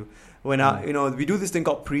to tell you. When we do this thing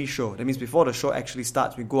called pre-show. That means before the show actually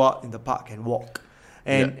starts, we go out in the park and walk,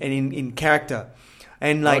 and in character,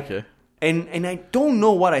 and and I don't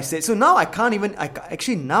know what I said. So now I can't even.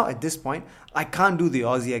 Now at this point I can't do the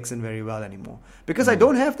Aussie accent very well anymore because I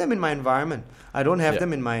don't have them in my environment. I don't have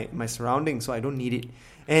them in my surroundings, so I don't need it.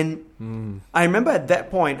 And I remember at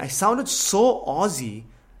that point I sounded so Aussie.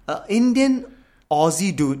 An Indian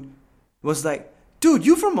Aussie dude was like, dude,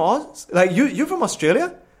 you from Oz? Like, you from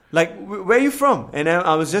Australia? Like, where are you from? And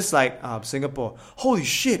I was just like, Singapore. Holy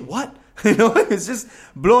shit, what? It's just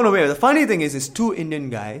blown away. The funny thing is, it's two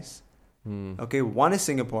Indian guys. Okay, one is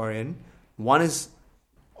Singaporean, one is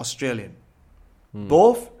Australian.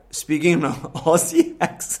 Both speaking an Aussie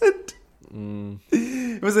accent.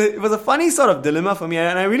 It was a funny sort of dilemma for me.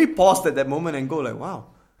 And I really paused at that moment and go like, wow,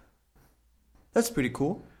 that's pretty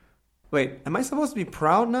cool. Wait, am I supposed to be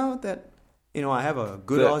proud now that... I have a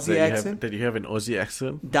good Aussie accent. That you have an Aussie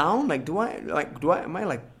accent? Down? Like, am I like,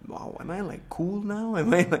 wow, am I like cool now?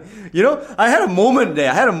 Am I like, I had a moment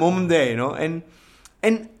there,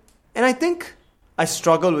 and I think I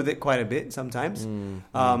struggle with it quite a bit sometimes.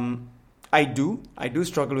 I do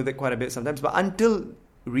struggle with it quite a bit sometimes, but until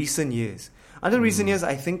recent years,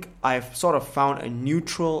 I think I've sort of found a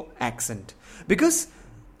neutral accent because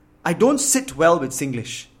I don't sit well with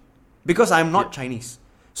Singlish because I'm not Chinese.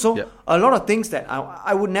 So a lot of things that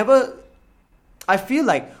I would never... I feel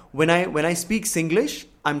like when I speak Singlish,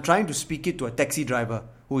 I'm trying to speak it to a taxi driver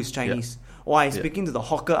who is Chinese. Or I'm speaking to the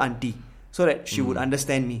hawker auntie so that she would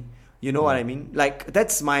understand me. You know what I mean? Like,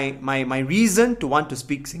 that's my reason to want to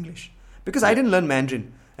speak Singlish. Because I didn't learn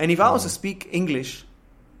Mandarin. And if I was to speak English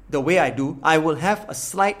the way I do, I will have a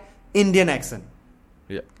slight Indian accent.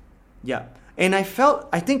 Yeah. And I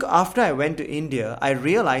think after I went to India, I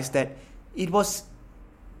realized that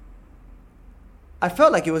I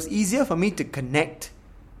felt like it was easier for me to connect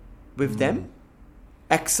with them,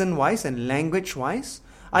 accent-wise and language-wise.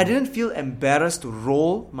 I didn't feel embarrassed to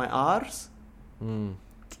roll my R's.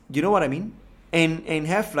 You know what I mean? And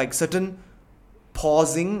have like certain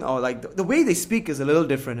pausing, or like the way they speak is a little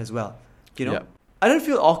different as well. I didn't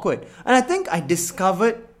feel awkward. And I think I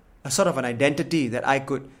discovered a sort of an identity that I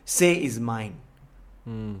could say is mine.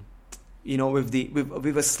 With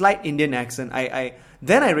a slight Indian accent,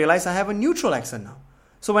 then I realized I have a neutral accent now.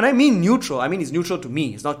 So when I mean neutral, I mean it's neutral to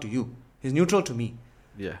me. It's not to you. It's neutral to me.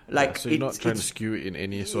 Yeah. So you're not trying to skew in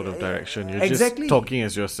any sort of direction. You're just talking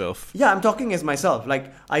as yourself. Yeah, I'm talking as myself.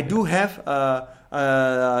 Like I do have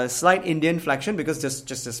a slight Indian flexion because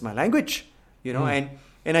just as my language,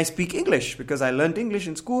 and I speak English because I learned English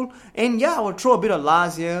in school. And I will throw a bit of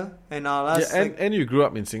Laz here and Laz. And you grew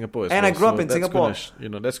up in Singapore as well. And I grew up in Singapore.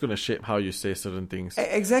 That's going to shape how you say certain things.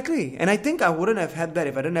 Exactly. And I think I wouldn't have had that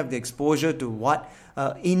if I didn't have the exposure to what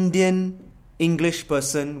Indian English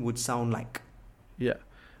person would sound like. Yeah.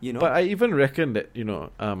 But I even reckon that,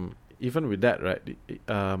 even with that, right,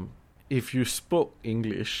 if you spoke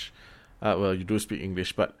English, you do speak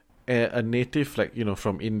English, but a native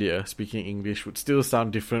from India speaking English would still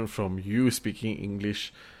sound different from you speaking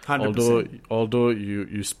English. 100%. Although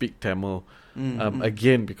you speak Tamil.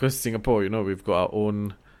 Again, because Singapore, we've got our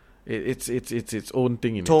own... It's its own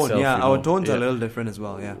thing in tone, itself. Our tones are a little different as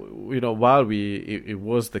well. Yeah, while it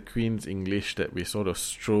was the Queen's English that we sort of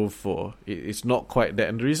strove for, it's not quite that.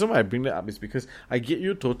 And the reason why I bring that up is because I get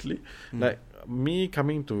you totally. Like me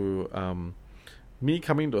coming to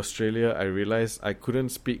Australia, I realized I couldn't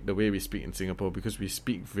speak the way we speak in Singapore because we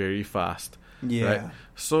speak very fast. Yeah. Right?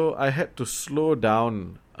 So I had to slow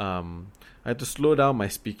down. My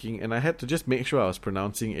speaking, and I had to just make sure I was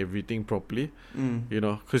pronouncing everything properly.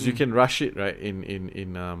 Because you can rush it, right,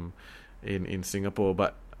 in Singapore.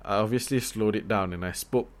 But I obviously slowed it down and I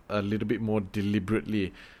spoke a little bit more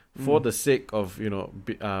deliberately for the sake of,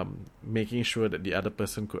 making sure that the other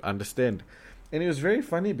person could understand. And it was very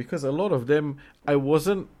funny because a lot of them, I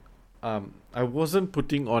wasn't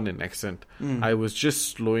putting on an accent. I was just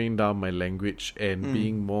slowing down my language and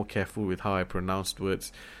being more careful with how I pronounced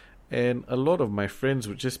words. And a lot of my friends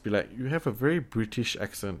would just be like, "You have a very British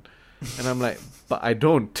accent." And I'm like, "But I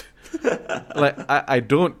don't." Like, I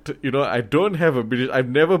don't, I don't have a British... I've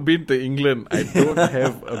never been to England. I don't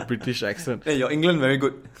have a British accent. Hey, your England very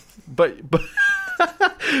good. But but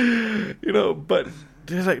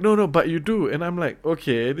they're like, no, but you do. And I'm like,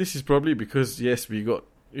 okay, this is probably because, yes, we got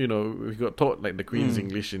taught like the Queen's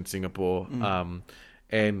English in Singapore.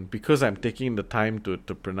 And because I'm taking the time to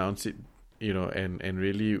pronounce it, and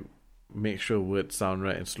really make sure words sound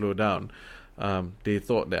right and slow down, they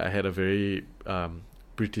thought that I had a very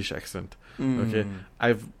British accent. Okay,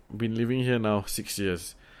 I've been living here now 6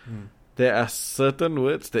 years. There are certain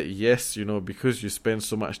words that, yes, because you spend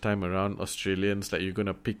so much time around Australians, like, you're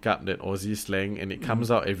gonna pick up that Aussie slang, and it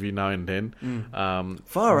comes out every now and then.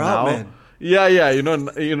 Far out, man. Yeah,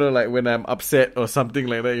 like when I'm upset or something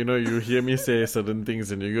like that, you hear me say certain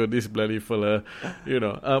things and you go, "This bloody fella,"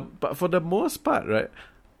 But for the most part, right,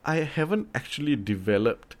 I haven't actually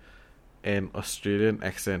developed an Australian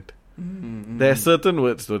accent. There are certain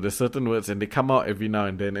words, and they come out every now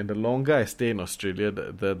and then. And the longer I stay in Australia,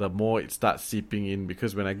 the more it starts seeping in.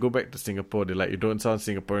 Because when I go back to Singapore, they're like, "You don't sound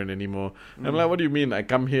Singaporean anymore." I'm like, "What do you mean?" I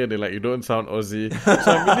come here, they're like, "You don't sound Aussie."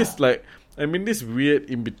 So I'm in this weird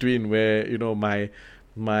in between where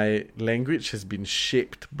my language has been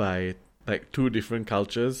shaped by like two different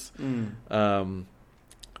cultures, so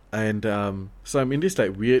I'm in this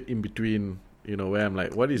like weird in between. Where I'm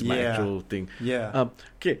like, what is my actual thing? Yeah.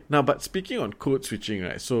 Okay, now, but speaking on code switching,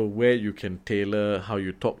 right? So where you can tailor how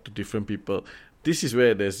you talk to different people, this is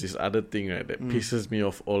where there's this other thing, right, that pisses me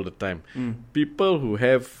off all the time. People who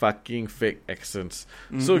have fucking fake accents.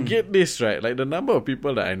 So get this, right? Like, the number of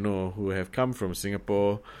people that I know who have come from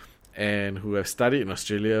Singapore and who have studied in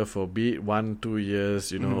Australia for be it 1-2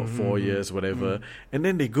 years, 4 years, whatever, and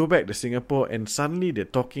then they go back to Singapore and suddenly they're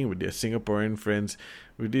talking with their Singaporean friends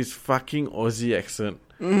with this fucking Aussie accent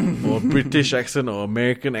or British accent or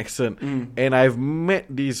American accent, and I've met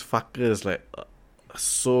these fuckers like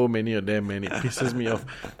so many of them, and it pisses me off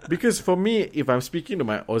because for me, if I'm speaking to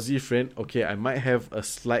my Aussie friend, okay, I might have a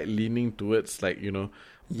slight leaning towards like having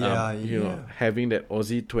that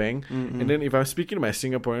Aussie twang, and then if I'm speaking to my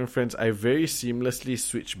Singaporean friends, I very seamlessly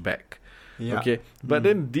switch back. Okay, but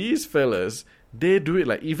then these fellas, they do it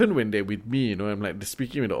like even when they're with me, I'm like they're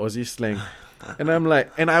speaking with the Aussie slang. And I'm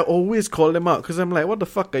like, and I always call them out because I'm like, what the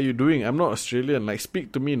fuck are you doing? I'm not Australian. Like,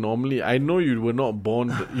 speak to me normally. I know you were not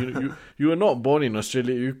born. You were not born in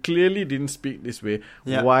Australia. You clearly didn't speak this way.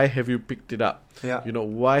 Yeah. Why have you picked it up? Yeah.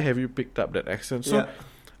 Why have you picked up that accent? So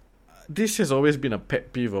this has always been a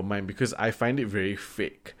pet peeve of mine because I find it very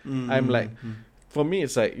fake. I'm like, for me,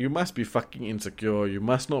 it's like, you must be fucking insecure. You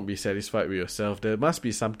must not be satisfied with yourself. There must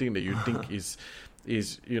be something that you think is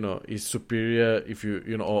superior if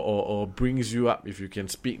you or brings you up if you can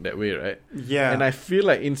speak that way, right? Yeah. And I feel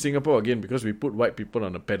like in Singapore, again, because we put white people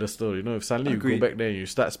on a pedestal, if suddenly you go back there and you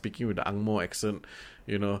start speaking with the Ang Mo accent,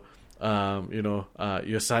 you're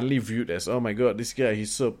suddenly viewed as, oh my god, this guy,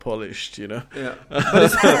 he's so polished, Yeah.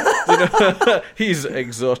 He's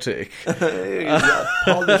exotic. He's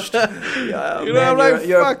polished. Yeah, I'm like,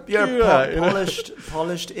 fuck you're you, a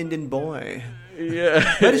polished Indian boy. Yeah.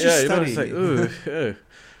 Where did you study? It's like,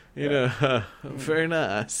 very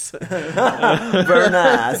nice. Very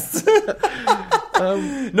nice.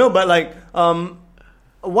 No, but like,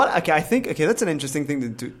 I think that's an interesting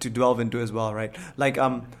thing to delve into as well, right? Like,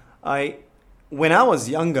 when I was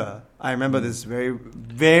younger, I remember this very,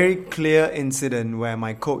 very clear incident where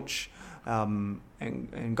my coach, and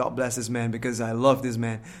God bless this man because I love this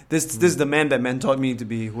man. This is the man that mentored me to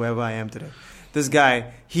be whoever I am today. This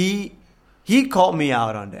guy, he called me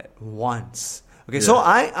out on that once. Okay, so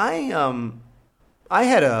I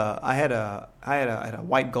had a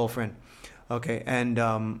white girlfriend. Okay, and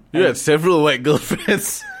you had several white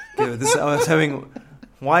girlfriends. Okay, I was having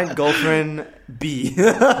white girlfriend B.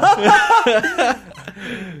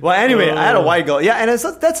 Well, anyway, I had a white girl. Yeah, and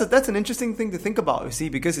that's an interesting thing to think about. You see,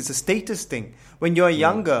 because it's a status thing. When you're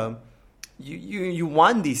younger, you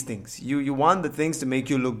want these things. You want the things to make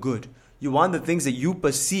you look good. You want the things that you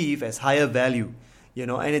perceive as higher value,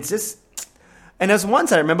 and it's just... And as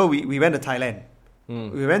once I remember we went to Thailand.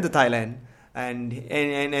 We went to Thailand, and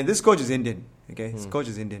this coach is Indian, okay? This coach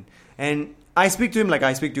is Indian. And I speak to him like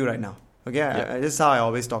I speak to you right now, okay? This is how I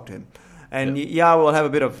always talk to him. And we'll have a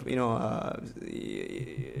bit of,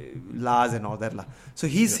 Lars and all that. So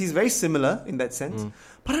he's very similar in that sense.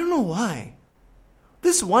 But I don't know why.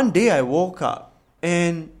 This one day I woke up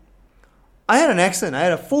and I had an accent. I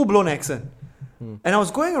had a full-blown accent. And I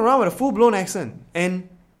was going around with a full-blown accent. And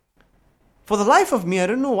for the life of me, I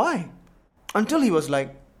don't know why. Until he was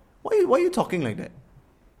like, why are you talking like that?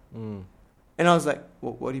 And I was like,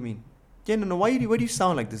 what do you mean? Yeah, no, why do you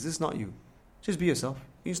sound like this? This is not you. Just be yourself.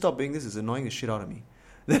 You stop being this. It's annoying the shit out of me.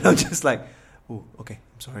 Then I'm just like, oh, okay,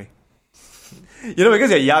 I'm sorry.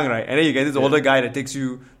 Because you're young, right? And then you get this older guy that takes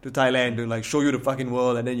you to Thailand to like show you the fucking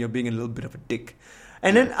world, and then you're being a little bit of a dick.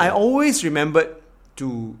 And then I always remembered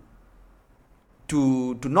to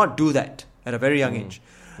not do that at a very young age.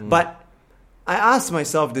 But I asked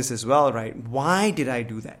myself this as well, right? Why did I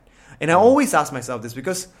do that? And I always ask myself this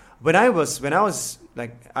because when I was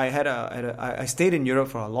like, I stayed in Europe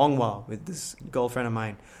for a long while with this girlfriend of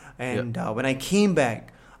mine, and when I came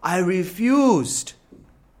back, I refused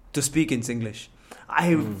to speak in Singlish.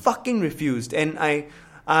 I fucking refused, and I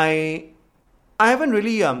haven't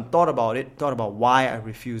really thought about why I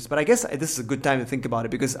refused. But I guess this is a good time to think about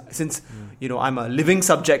it because since I'm a living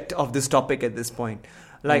subject of this topic at this point,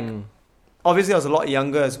 like. Obviously, I was a lot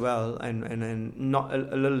younger as well, and not a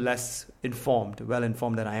little less well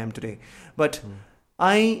informed than I am today. But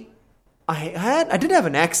I didn't have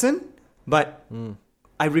an accent, but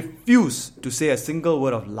I refused to say a single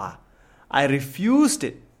word of la. I refused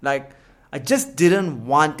it. Like, I just didn't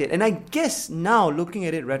want it. And I guess now, looking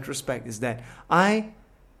at it retrospect, is that I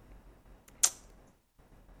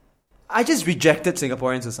just rejected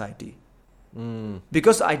Singaporean society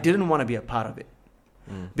because I didn't want to be a part of it.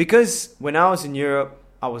 Because when I was in Europe,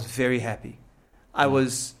 I was very happy. I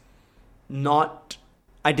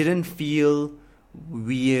didn't feel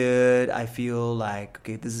weird. I feel like,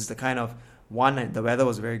 okay, this is the kind of the weather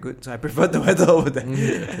was very good, so I preferred the weather over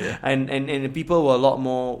there. And people were a lot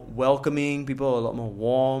more welcoming, people were a lot more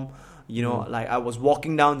warm. Like I was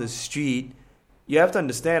walking down the street. You have to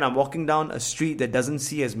understand, I'm walking down a street that doesn't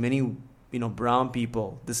see as many brown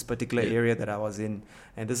people, this particular area that I was in,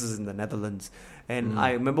 and this is in the Netherlands. And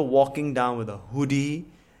I remember walking down with a hoodie,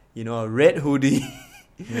 a red hoodie,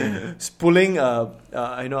 pulling a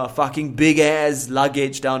fucking big ass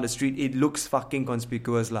luggage down the street. It looks fucking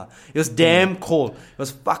conspicuous lah. It was damn cold. It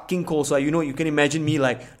was fucking cold. So you can imagine me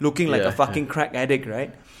like looking like a fucking crack addict,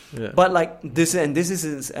 right? Yeah. But like this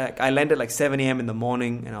is I landed like 7 a.m. in the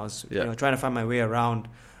morning, and I was trying to find my way around,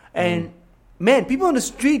 and man, people on the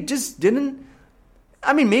street just didn't.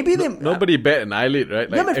 I mean, maybe nobody bat an eyelid, right?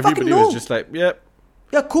 Like everybody was just like, yeah,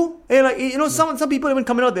 cool. And like some people even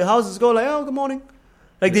coming out their houses go like, oh, good morning.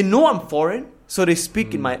 Like they know I'm foreign, so they speak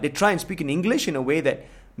they try and speak in English in a way that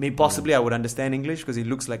maybe possibly I would understand English because he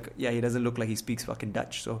looks like he doesn't look like he speaks fucking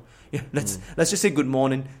Dutch. So let's just say good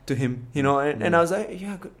morning to him, And I was like,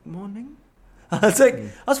 yeah, good morning. I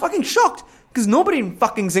was fucking shocked. Because nobody in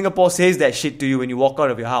fucking Singapore says that shit to you when you walk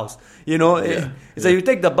out of your house. It's like you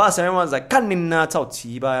take the bus and everyone's like,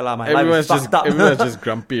 everyone's just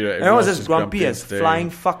grumpy, right? Everyone's just grumpy as flying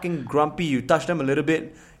fucking grumpy. You touch them a little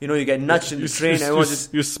bit, you get nudged in the train. Everyone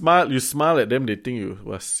just... You smile at them, they think you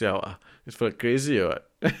was siao. It's for crazy or what?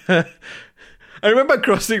 I remember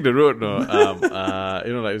crossing the road,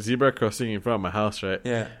 like zebra crossing in front of my house, right?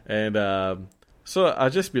 Yeah. And... So I'll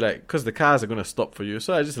just be like, because the cars are going to stop for you.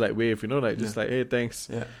 So I just like wave, like hey, thanks.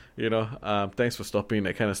 Yeah. Thanks for stopping,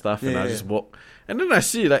 that kind of stuff. And I'll just walk. And then I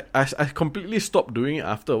see, like, I completely stopped doing it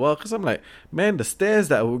after a while. Because I'm like, man, the stares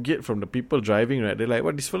that I will get from the people driving, right? They're like,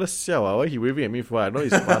 what, this fella siao? Why he waving at me for? I know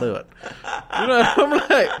his father. What?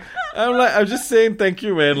 I'm just saying thank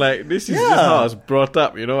you, man. Like, this is just how I was brought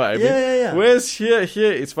up, you know what I mean? Yeah. Whereas here,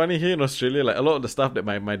 it's funny, here in Australia, like, a lot of the stuff that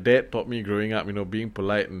my dad taught me growing up, being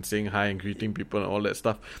polite and saying hi and greeting people and all that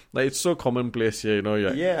stuff, like, it's so commonplace here,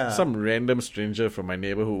 you're some random stranger from my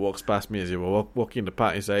neighborhood walks past me as you were walking in the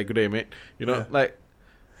park. He's like, good day, mate. It's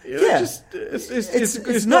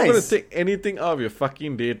not going to take anything out of your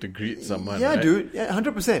fucking day to greet someone. Yeah, right? Dude. Yeah,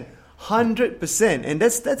 100%. And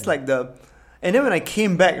that's like the... And then when I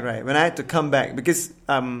came back, right, when I had to come back, because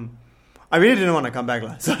I really didn't want to come back.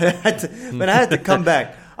 So when I had to come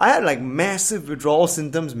back, I had like massive withdrawal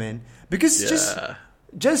symptoms, man. Because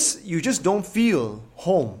you just don't feel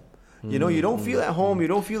home. You don't feel at home. You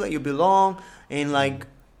don't feel like you belong. And like,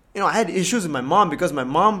 I had issues with my mom because my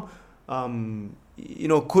mom,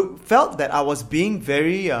 felt that I was being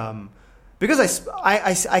very, because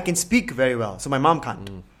I can speak very well, so my mom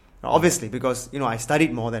can't. Obviously, because I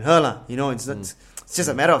studied more than her, lah. It's just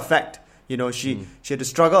a matter of fact. She had to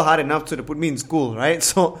struggle hard enough to put me in school, right?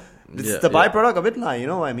 So it's the byproduct of it, lah. You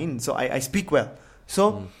know what I mean? So I speak well.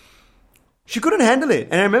 So she couldn't handle it.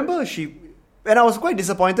 And I remember and I was quite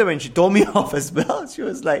disappointed when she told me off as well. She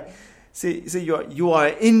was like, say you are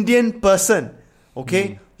an Indian person,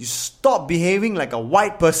 okay? You stop behaving like a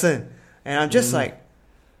white person. And I'm just like,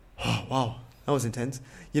 oh, wow, that was intense.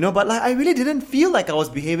 But like I really didn't feel like I was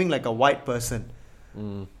behaving like a white person.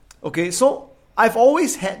 Okay, so I've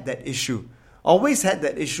always had that issue. Always had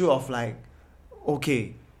that issue of like,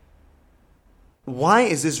 okay, why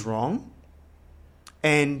is this wrong?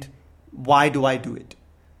 And why do I do it?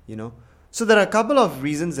 So there are a couple of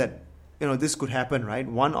reasons that, this could happen, right?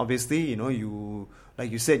 One, obviously, you,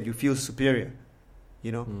 like you said, you feel superior,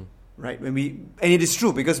 right? And it is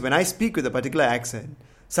true, because when I speak with a particular accent,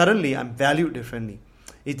 suddenly I'm valued differently.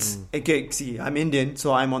 It's, okay, see, I'm Indian,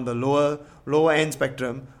 so I'm on the lower end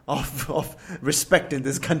spectrum of respect in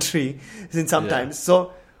this country sometimes. Yeah.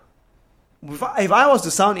 So if I was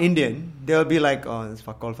to sound Indian, they'll be like, oh, this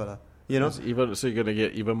fuck all fella. So you're gonna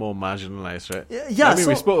get even more marginalized, right? Yeah. I mean,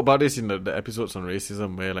 we spoke about this in the episodes on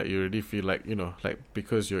racism, where like you already feel like like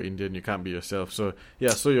because you're Indian, you can't be yourself. So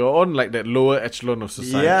so you're on like that lower echelon of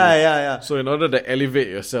society. Yeah. So in order to elevate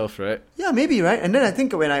yourself, right? Yeah, maybe, right. And then I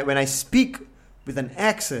think when I speak with an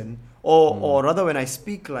accent, or rather when I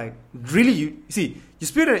speak like really, you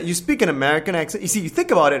speak an American accent. You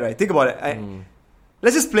think about it, right? Think about it.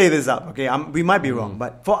 Let's just play this up, okay? We might be wrong,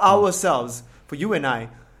 but for ourselves, for you and I.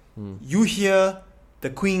 You hear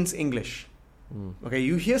the Queen's English. Okay,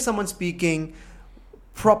 you hear someone speaking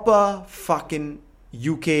proper fucking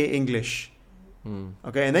UK English.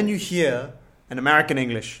 Okay, and then you hear an American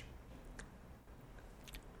English.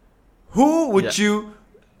 Who would you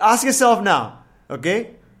ask yourself now?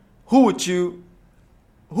 Okay, who would you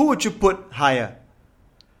put higher?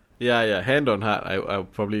 Yeah. Hand on heart, I'll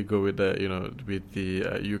probably go with the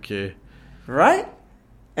UK. Right.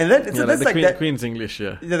 And then so that's like that Queen's English,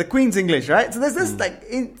 the Queen's English, right? So there's this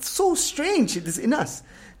it's so strange. It is in us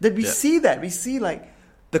that we see that. We see like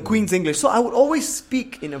the Queen's English. So I would always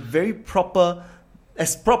speak in a very proper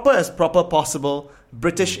as proper possible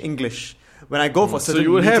British English when I go for certain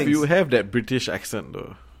meetings. So you have that British accent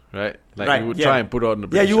though, right? Like right, you would try and put on the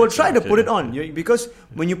British you will accent, try to put it on because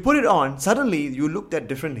when you put it on, suddenly you looked at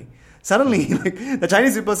differently. Suddenly, like the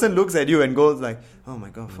Chinese person looks at you and goes like, "Oh my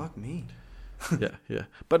god, fuck me." yeah.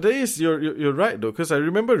 But there is you're right though, because I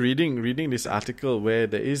remember reading this article where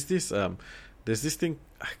there is this there's this thing,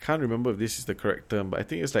 I can't remember if this is the correct term, but I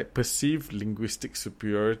think it's like perceived linguistic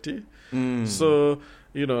superiority. So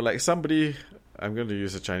like somebody, I'm going to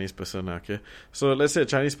use a Chinese person, okay? So let's say a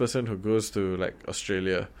Chinese person who goes to like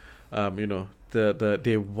Australia,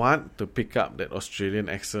 they want to pick up that Australian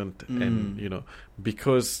accent, and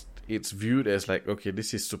because it's viewed as like, okay,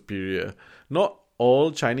 this is superior. Not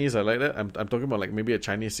all Chinese are like that. I'm talking about like maybe a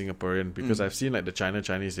Chinese Singaporean, because I've seen like the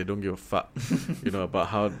Chinese, they don't give a fuck, about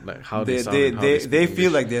how they sound. They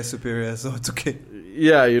feel like they're superior, so it's okay.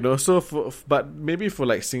 Yeah, so but maybe for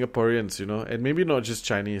like Singaporeans, and maybe not just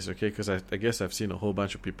Chinese, okay, because I guess I've seen a whole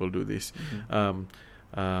bunch of people do this,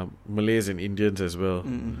 Malays and Indians as well,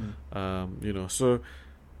 so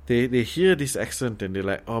they hear this accent and they're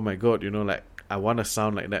like, oh my god, like I want to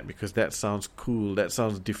sound like that because that sounds cool, that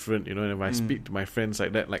sounds different, and if I speak to my friends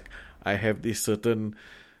like that, like I have this certain,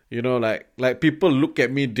 like people look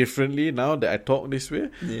at me differently now that I talk this way.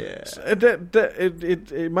 Yeah. So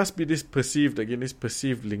it must be this perceived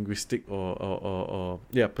linguistic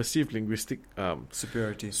perceived linguistic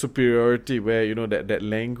superiority where that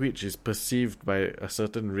language is perceived by a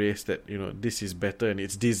certain race that this is better and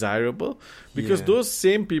it's desirable, because those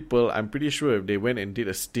same people, I'm pretty sure if they went and did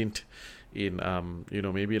a stint in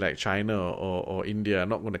maybe like China or India, are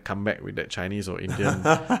not going to come back with that Chinese or Indian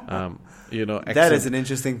accent. That is an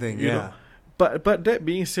interesting thing. But that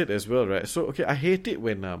being said as well, right? So okay, I hate it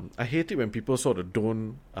when people sort of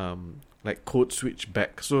don't like code switch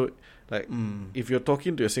back. So like if you're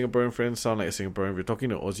talking to your Singaporean friends, sound like a Singaporean. If you're talking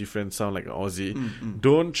to Aussie friends, sound like an Aussie.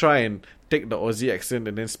 Don't try and take the Aussie accent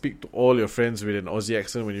and then speak to all your friends with an Aussie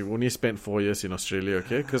accent when you've only spent 4 years in Australia,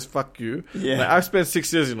 okay? Because fuck you. Yeah. Like, I've spent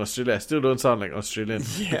 6 years in Australia. I still don't sound like Australian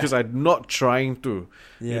because I'm not trying to.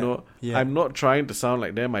 I'm not trying to sound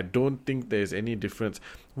like them. I don't think there's any difference.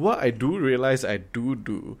 What I do realize I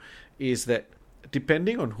do is that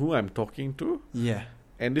depending on who I'm talking to,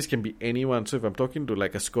 and this can be anyone. So if I'm talking to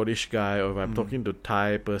like a Scottish guy, or if I'm talking to a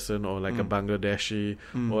Thai person, or like a Bangladeshi,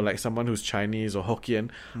 or like someone who's Chinese or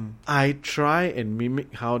Hokkien, I try and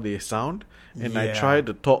mimic how they sound, and I try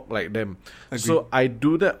to talk like them. Agreed. So I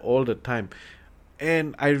do that all the time.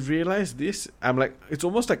 And I realize this, I'm like, it's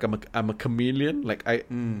almost like I'm a chameleon. Like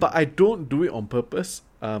but I don't do it on purpose.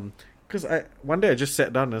 Because one day I just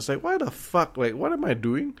sat down and I was like, why the fuck? Like, what am I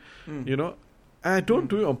doing? I don't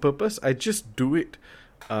do it on purpose. I just do it.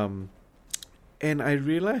 And I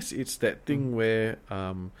realize it's that thing where...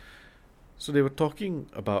 so they were talking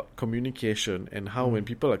about communication and how when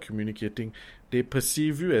people are communicating, they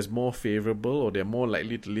perceive you as more favorable or they're more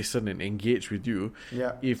likely to listen and engage with you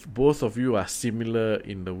if both of you are similar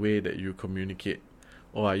in the way that you communicate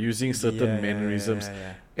or are using certain mannerisms.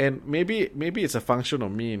 And maybe it's a function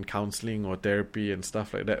of me in counseling or therapy and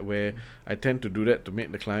stuff like that, where I tend to do that to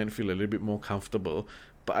make the client feel a little bit more comfortable.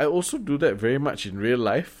 But I also do that very much in real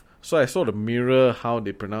life. So I sort of mirror how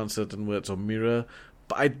they pronounce certain words or mirror,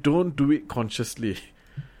 but I don't do it consciously.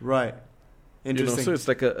 Right. Interesting. So it's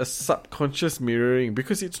like a subconscious mirroring,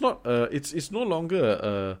 because it's not it's no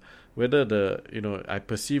longer whether I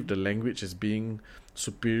perceive the language as being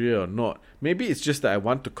superior or not. Maybe it's just that I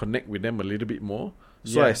want to connect with them a little bit more,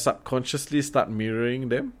 so I subconsciously start mirroring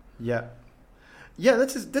them.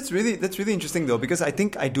 That's really interesting though, because I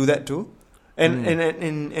think I do that too.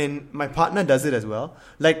 And my partner does it as well.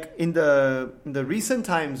 Like in the recent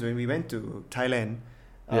times when we went to Thailand,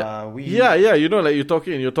 you're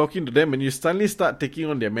talking to them and you suddenly start taking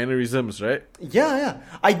on their mannerisms, right?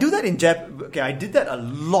 I do that in I did that a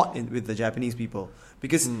lot with the Japanese people,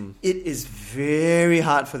 because it is very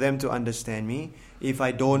hard for them to understand me if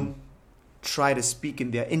I don't try to speak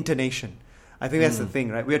in their intonation. I think that's the thing,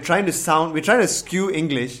 right? We're trying to skew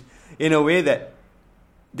English in a way that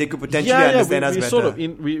they could potentially understand us better.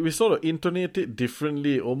 We sort of intonate it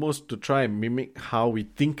differently, almost to try and mimic how we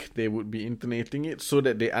think they would be intonating it, so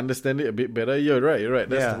that they understand it a bit better. You're right.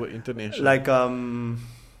 That's the word, intonation. Like, I mean,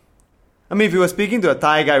 if you were speaking to a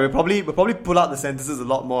Thai guy, we'd probably pull out the sentences a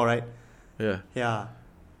lot more, right? Yeah.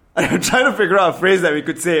 I'm trying to figure out a phrase that we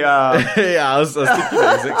could say. I was thinking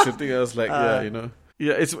the exact same thing. I was like,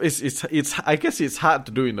 Yeah, it's. I guess it's hard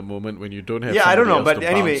to do in the moment when you don't have. I don't know, but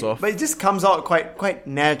anyway, but it just comes out quite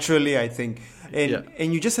naturally, I think,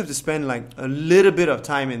 and you just have to spend like a little bit of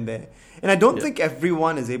time in there, and I don't think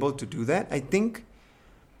everyone is able to do that. I think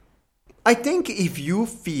if you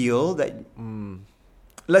feel that,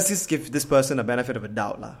 let's just give this person a benefit of a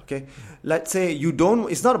doubt, lah. Okay, let's say you don't.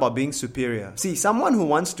 It's not about being superior. See, someone who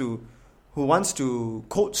wants to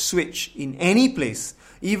code switch in any place.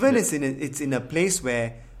 Even it's in a place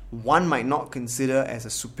where one might not consider as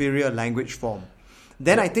a superior language form,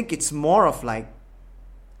 then I think it's more of like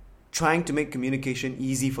trying to make communication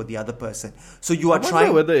easy for the other person. So you are trying. I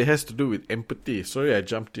wonder whether it has to do with empathy. Sorry, I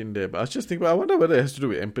jumped in there, but I was just thinking. I wonder whether it has to do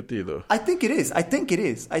with empathy, though. I think it is. I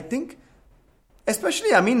think,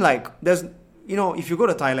 especially, I mean, like, there's, if you go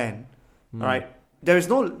to Thailand, right, there's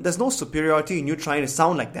no superiority in you trying to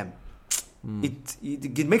sound like them.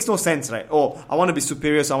 It makes no sense, right? Oh, I want to be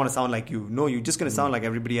superior, so I want to sound like you. No, you're just going to sound like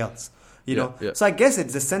everybody else, you know? Yeah. So I guess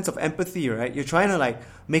it's a sense of empathy, right? You're trying to like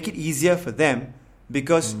make it easier for them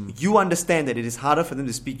because you understand that it is harder for them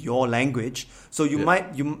to speak your language. So you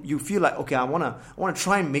you feel like, okay, I want to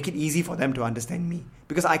try and make it easy for them to understand me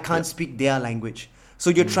because I can't speak their language. So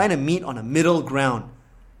you're trying to meet on a middle ground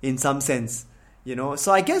in some sense,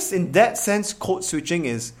 So I guess in that sense, code switching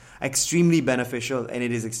is extremely beneficial and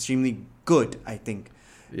it is extremely good, I think.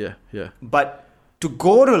 Yeah. But to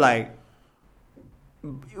go to like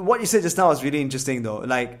what you said just now was really interesting though.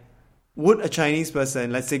 Like, would a Chinese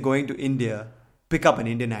person, let's say going to India, pick up an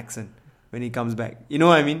Indian accent when he comes back? You know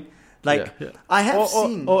what I mean? Like, I have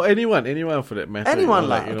seen... Or anyone for that matter. Anyone,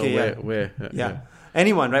 where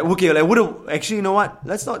anyone, right? Okay, like, would actually, you know what?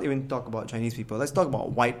 Let's not even talk about Chinese people. Let's talk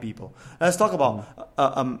about white people. Let's talk about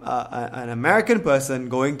an American person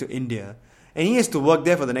going to India, and he has to work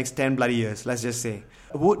there for the next 10 bloody years, let's just say.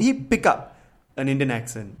 Would he pick up an Indian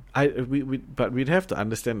accent? But we'd have to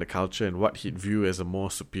understand the culture and what he'd view as a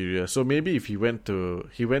more superior. So maybe if he went to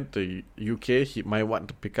UK, he might want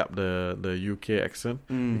to pick up the UK accent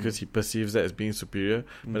because he perceives that as being superior.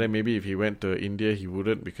 But then maybe if he went to India, he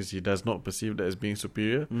wouldn't because he does not perceive that as being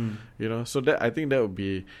superior. So that I think that would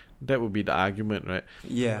be the argument, right?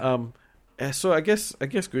 Yeah. So I guess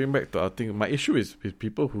going back to our thing, my issue is with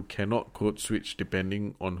people who cannot code switch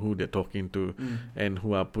depending on who they're talking to and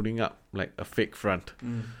who are putting up like a fake front.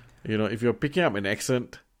 If you're picking up an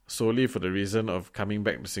accent solely for the reason of coming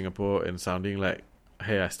back to Singapore and sounding like,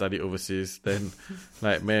 hey, I studied overseas, then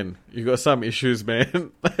like, man, you got some issues,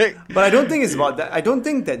 man. But I don't think it's about that. I don't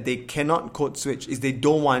think that they cannot code switch. Is they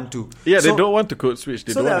don't want to. Yeah, they don't want to code switch.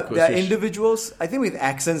 There are individuals. I think with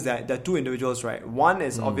accents, there are two individuals, right? One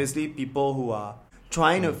is obviously people who are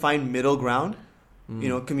trying to find middle ground,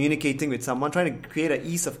 communicating with someone, trying to create an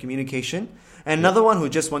ease of communication. And another one who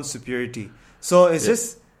just wants superiority. So it's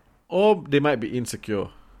just... Or they might be insecure.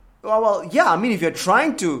 Well, yeah. I mean, if you're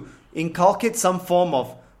trying to inculcate some form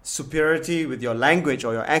of superiority with your language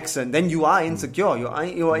or your accent, then you are insecure. You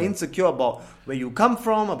are insecure about where you come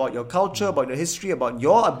from, about your culture, about your history, about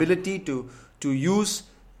your ability to use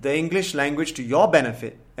the English language to your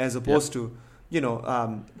benefit, as opposed to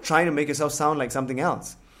trying to make yourself sound like something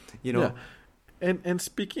else. Yeah. And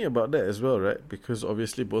speaking about that as well, right? Because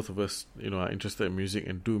obviously both of us, are interested in music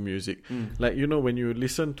and do music. Like, when you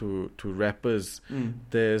listen to rappers,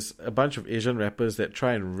 there's a bunch of Asian rappers that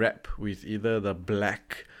try and rap with either the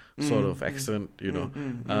black sort of accent,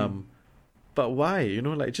 but why?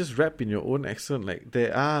 Just rap in your own accent. Like,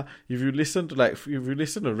 there are, if you listen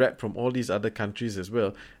to rap from all these other countries as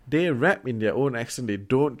well, they rap in their own accent. They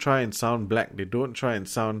don't try and sound black. They don't try and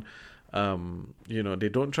sound, they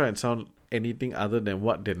don't try and sound anything other than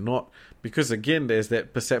what they're not, because again there's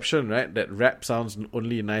that perception, right, that rap sounds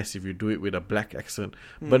only nice if you do it with a black accent.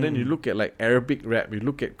 But then you look at like Arabic rap, you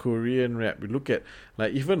look at Korean rap, you look at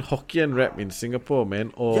like even Hokkien rap in Singapore,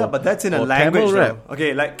 man, or but that's in a language Tamil rap.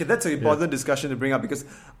 Okay, like that's an important discussion to bring up, because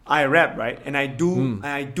I rap, right, and I do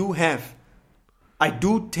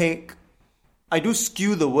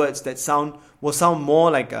skew the words that will sound more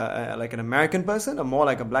like an American person, or more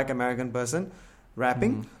like a black American person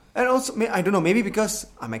rapping. And also, I don't know, maybe because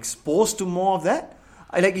I'm exposed to more of that.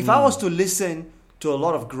 If I was to listen to a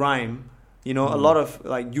lot of grime, a lot of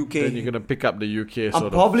like UK, then you're gonna pick up the UK. I'm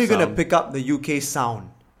probably gonna pick up the UK sound,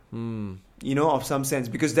 of some sense,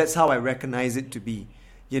 because that's how I recognize it to be,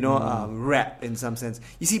 rap in some sense.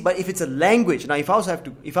 You see, but if it's a language, now if I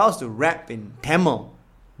was to rap in Tamil,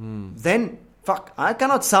 then I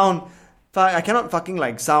cannot fucking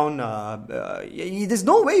like sound. There's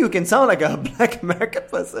no way you can sound like a black American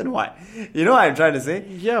person. Why? You know what I'm trying to say?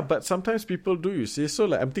 Yeah, but sometimes people do. You see, so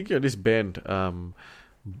like I'm thinking of this band.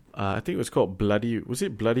 I think it was called Bloody. Was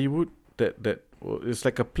it Bloodywood? That it's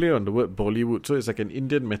like a play on the word Bollywood. So it's like an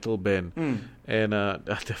Indian metal band, and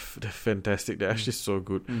they're fantastic. They're actually so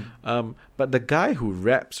good. But the guy who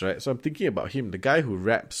raps, right? So I'm thinking about him. The guy who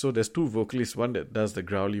raps. So there's two vocalists, one that does the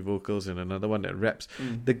growly vocals and another one that raps.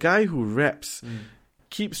 The guy who raps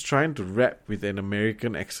keeps trying to rap with an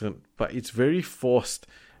American accent, but it's very forced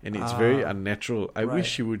and it's very unnatural. I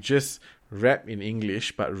wish he would just rap in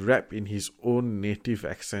English, but rap in his own native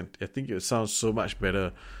accent. I think it sounds so much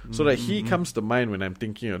better. So like he comes to mind when I'm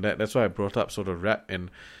thinking of that. That's why I brought up sort of rap, and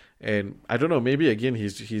I don't know, maybe again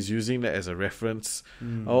he's using that as a reference,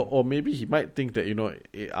 or maybe he might think that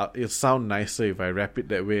it'll sound nicer if I rap it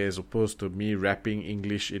that way as opposed to me rapping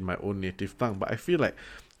English in my own native tongue. But I feel like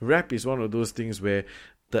rap is one of those things where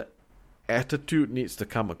the attitude needs to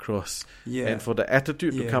come across, and for the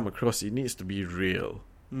attitude to come across, it needs to be real.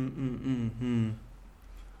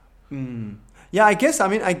 Yeah, I guess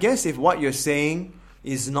if what you're saying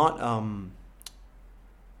is not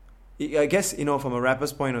I guess from a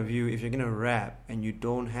rapper's point of view, if you're gonna rap and you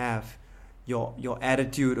don't have your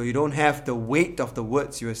attitude, or you don't have the weight of the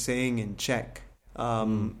words you're saying in check,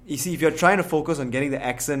 you see, if you're trying to focus on getting the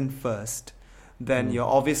accent first, then you're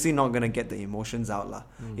obviously not gonna get the emotions out,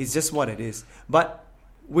 It's just what it is. But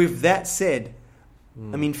with that said,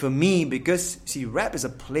 I mean, for me, because, see, rap is a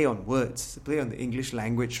play on words, it's a play on the English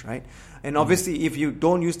language, right? And obviously, if you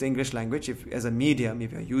don't use the English language, as a medium,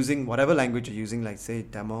 if you're using whatever language you're using, like, say,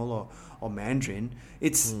 Tamil or Mandarin,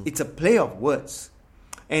 it's a play of words.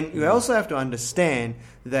 And you also have to understand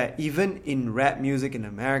that even in rap music in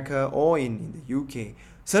America or in the UK,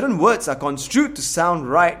 certain words are construed to sound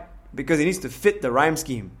right because it needs to fit the rhyme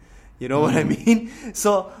scheme. You know what I mean?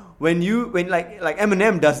 So when like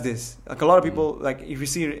Eminem does this, like a lot of people, like if you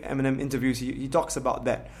see Eminem interviews, he talks about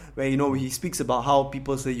that, where he speaks about how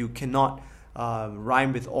people say you cannot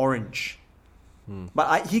rhyme with orange,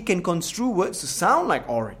 but he can construe words to sound like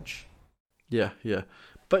orange. Yeah.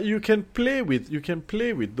 But you can play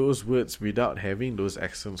with those words without having those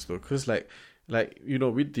accents though, because like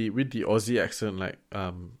with the Aussie accent, like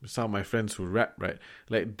some of my friends who rap, right,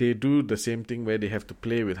 like they do the same thing where they have to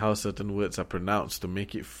play with how certain words are pronounced to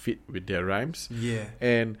make it fit with their rhymes.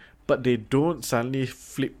 But they don't suddenly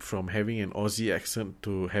flip from having an Aussie accent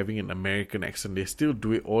to having an American accent. They still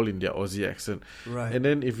do it all in their Aussie accent. Right. And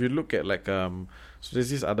then if you look at like so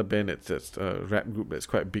there's this other band that's a rap group that's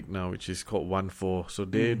quite big now, which is called 1-4. So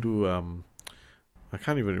they do I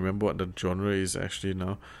can't even remember what the genre is actually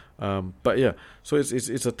now. But yeah, so it's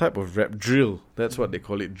a type of rap, drill. That's what they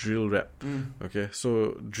call it, drill rap. Okay,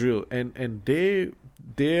 so drill, and they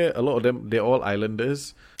a lot of them, they're all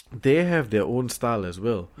islanders. they have their own style as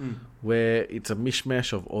well, where it's a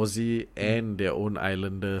mishmash of Aussie and their own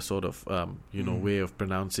Islander sort of way of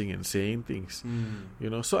pronouncing and saying things.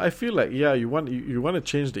 So I feel like you want to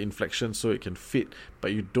change the inflection so it can fit,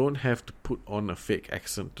 but you don't have to put on a fake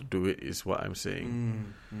accent to do it, is what I'm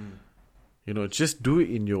saying. Just do it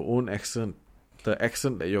in your own accent, the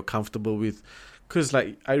accent that you're comfortable with. Because,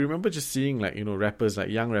 like, I remember just seeing, like, rappers, like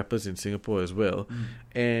young rappers in Singapore as well,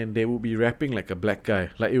 and they would be rapping like a black guy.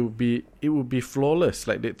 Like, it would be flawless.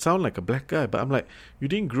 Like, they'd sound like a black guy. But I'm like, you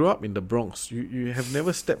didn't grow up in the Bronx. You have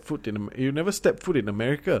never stepped foot in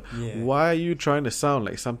America. Yeah. Why are you trying to sound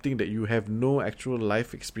like something that you have no actual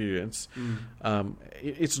life experience?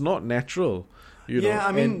 It's not natural. There are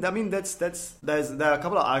a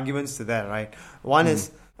couple of arguments to that, right? One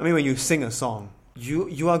is, when you sing a song,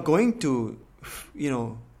 you are going to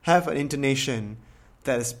have an intonation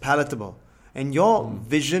that is palatable, and your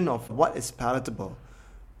vision of what is palatable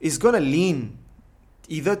is going to lean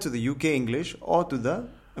either to the UK English or to the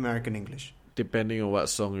American English, depending on what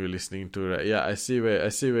song you're listening to, right? Yeah, I see where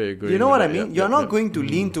you're going. You know what I mean? You're not going to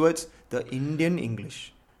lean towards the Indian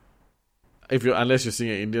English unless you sing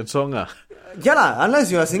an Indian song,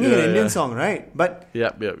 unless you are singing an Indian song, right? But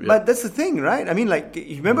but that's the thing, right? I mean, like,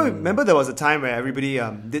 you remember there was a time where everybody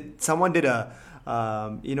did a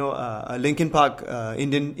Linkin Park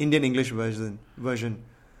Indian English version.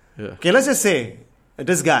 Yeah. Okay, let's just say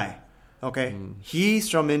this guy, okay, he's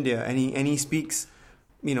from India and he speaks,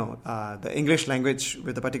 the English language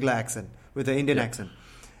with a particular accent, with the Indian accent,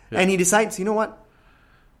 and he decides, you know what,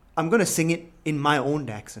 I'm going to sing it in my own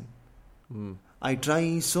accent. I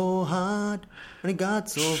try so hard and I got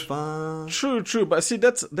so far. True, but see,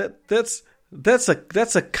 that's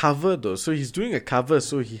a cover though. So he's doing a cover,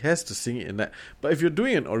 so he has to sing it in that. But if you're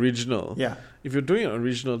doing an original,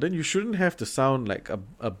 then you shouldn't have to sound like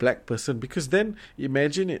a black person, because then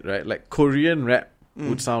imagine it, right? Like Korean rap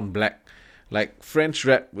would sound black. Like French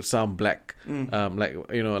rap would sound black,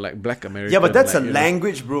 like Black American. Yeah, but that's a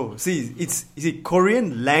language, bro. See,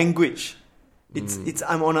 Korean language.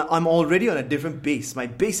 I'm already on a different base. My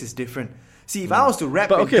base is different. See, if I was to rap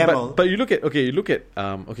in Tamil, but you look at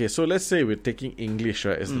so let's say we're taking English,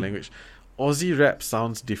 right, as the language. Aussie rap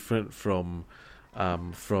sounds different from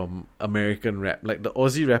American rap. Like, the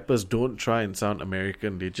Aussie rappers don't try and sound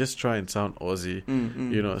American, they just try and sound Aussie.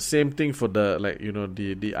 Same thing for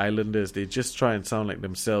the Islanders, they just try and sound like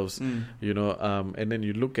themselves. And then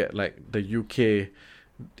you look at, like, the UK,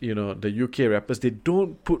 the UK rappers, they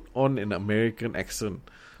don't put on an American accent.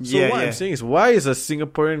 So I'm saying is, why is a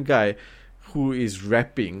Singaporean guy who is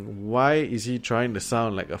rapping, why is he trying to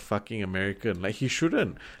sound like a fucking American? Like, he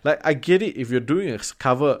shouldn't. Like, I get it, if you're doing a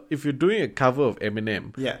cover of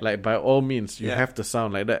Eminem, like, by all means you have to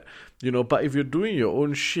sound like that, but if you're doing your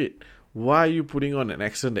own shit, why are you putting on an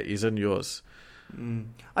accent that isn't yours?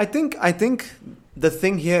 I think the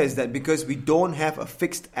thing here is that because we don't have a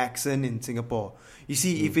fixed accent in Singapore. You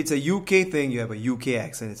see, if it's a UK thing, you have a UK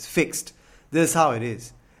accent. It's fixed. This is how it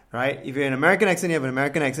is, right? If you're an American accent, you have an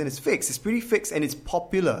American accent. It's fixed. It's pretty fixed, and it's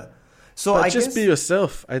popular. So but I guess be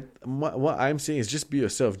yourself. What I'm saying is, just be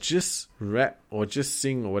yourself. Just rap or just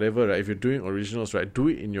sing or whatever, right? If you're doing originals, right, do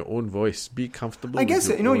it in your own voice. Be comfortable. I guess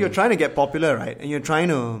you're trying to get popular, right? And you're trying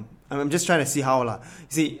to. I'm just trying to see how lah.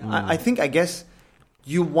 See, I guess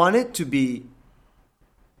you want it to be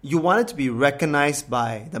recognized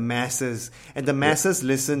by the masses, and the masses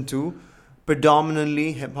listen to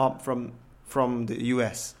predominantly hip hop from the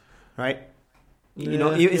US, right?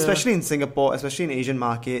 Especially in Singapore, especially in Asian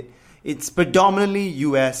market, it's predominantly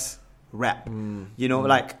US rap.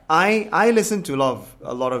 Like I listen to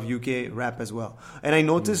a lot of UK rap as well, and I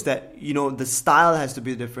noticed that the style has to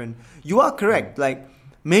be different. You are correct. Like,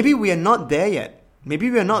 maybe we are not there yet. Maybe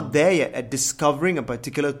we are not there yet at discovering a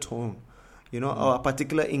particular tone. Or a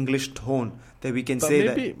particular English tone that we can say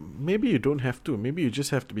that. Maybe you don't have to. Maybe you just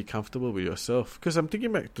have to be comfortable with yourself. Because I'm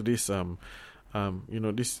thinking back to this,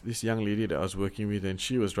 this young lady that I was working with, and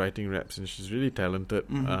she was writing raps, and she's really talented.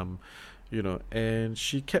 And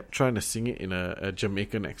she kept trying to sing it in a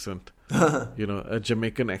Jamaican accent. A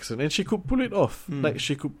Jamaican accent, and she could pull it off. Like,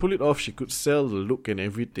 she could pull it off. She could sell the look and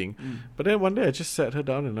everything. But then one day I just sat her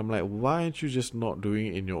down, and I'm like, why aren't you just not doing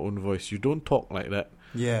it in your own voice? You don't talk like that.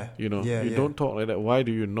 You don't talk like that. Why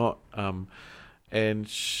do you not? And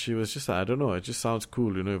she was just like, I don't know, it just sounds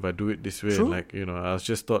cool, if I do it this way. True. And I was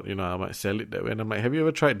just thought, I might sell it that way. And I'm like, have you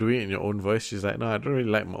ever tried doing it in your own voice? She's like, no, I don't really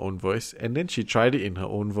like my own voice. And then she tried it in her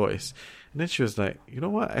own voice, and then she was like, you know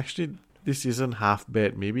what, actually this isn't half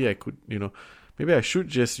bad. Maybe I could maybe I should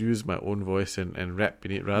just use my own voice and rap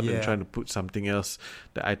in it rather than Yeah. trying to put something else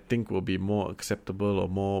that I think will be more acceptable or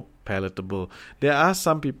more palatable. There are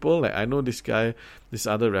some people, like I know this guy, this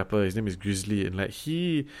other rapper, his name is Grizzly, and like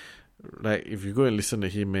if you go and listen to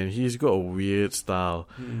him, man, he's got a weird style.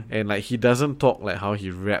 And like he doesn't talk like how he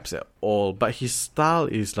raps at all, but his style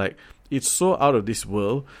is like, it's so out of this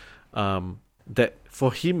world, that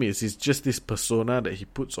for him it's just this persona that he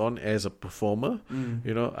puts on as a performer.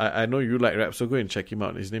 You know, I know you like rap, so go and check him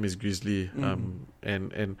out. His name is Grizzly.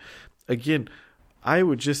 And again, I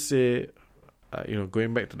would just say, you know,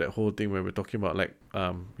 going back to that whole thing where we're talking about like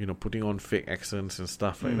you know, putting on fake accents and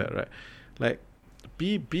stuff like that, right? Like,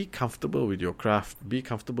 be comfortable with your craft, be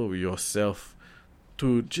comfortable with yourself,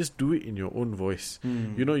 to just do it in your own voice.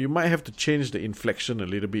 You know, you might have to change the inflection a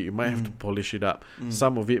little bit, you might have to polish it up.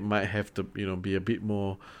 Some of it might have to, you know, be a bit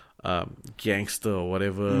more gangster or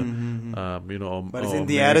whatever, you know, But it's or in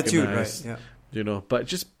the attitude, right? Americanized, Yeah. you know, but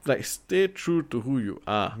just like stay true to who you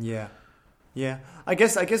are. Yeah. I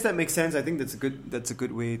guess that makes sense. I think that's a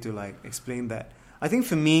good way to like explain that. I think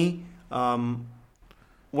for me,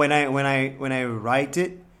 when I write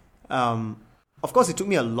it, of course it took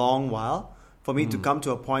me a long while for me to come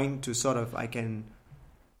to a point to sort of I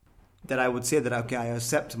would say that okay, I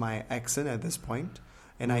accept my accent at this point,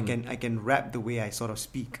 and I can rap the way I sort of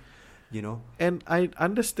speak, you know. And I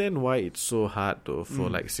understand why it's so hard though for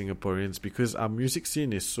like Singaporeans, because our music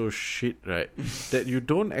scene is so shit, right? that you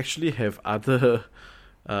don't actually have other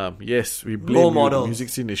yes, we blame role you, models. the music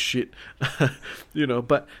scene is shit. You know,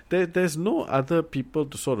 but there's no other people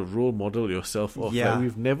to sort of role model yourself off. Yeah. Like,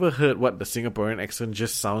 we've never heard what the Singaporean accent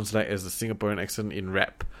just sounds like as the Singaporean accent in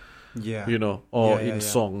rap. Yeah. You know, or Yeah.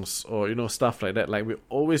 songs, or, you know, stuff like that. Like, we're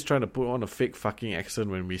always trying to put on a fake fucking accent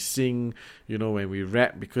when we sing, you know, when we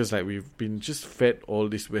rap, because like we've been just fed all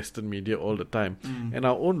this Western media all the time, and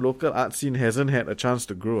our own local art scene hasn't had a chance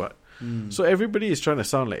to grow up. So everybody is trying to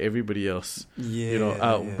sound like everybody else, you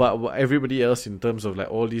know, but everybody else in terms of like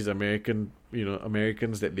all these Americans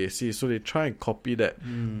that they see, so they try and copy that.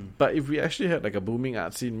 But if we actually had like a booming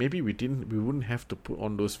art scene, maybe we wouldn't have to put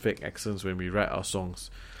on those fake accents when we write our songs.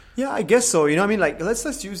 Yeah, I guess so. You know what I mean? Like,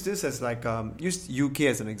 let's use this as like use UK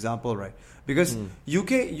as an example, right? Because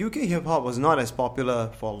UK hip hop was not as popular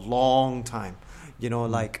for a long time, you know.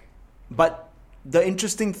 Like, but the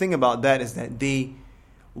interesting thing about that is that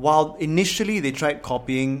while initially they tried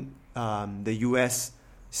copying the US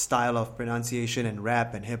style of pronunciation and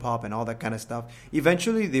rap and hip hop and all that kind of stuff,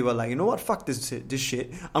 eventually they were like, you know what, fuck this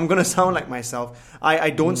shit. I'm gonna sound like myself.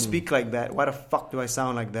 I don't speak like that. Why the fuck do I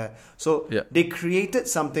sound like that? So they created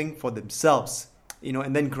something for themselves, you know.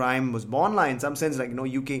 And then grime was born, like, in some sense, like, you know,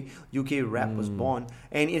 UK rap was born,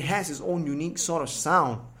 and it has its own unique sort of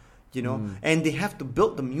sound, you know. And they have to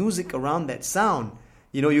build the music around that sound.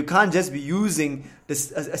 You know, you can't just be using a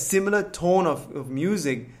similar tone of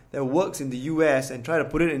music that works in the US and try to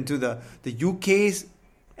put it into the UK's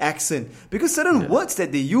accent, because certain words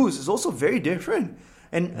that they use is also very different,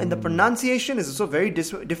 and the pronunciation is also very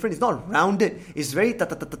different. It's not rounded. It's very ta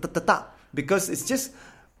ta ta ta ta ta ta, because it's just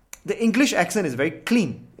the English accent is very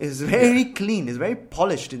clean. It's very clean. It's very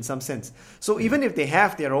polished in some sense. So even if they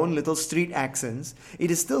have their own little street accents,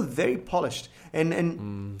 it is still very polished. And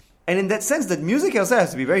in that sense, the music also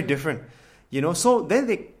has to be very different, you know. So then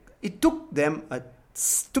it took them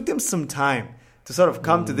some time to sort of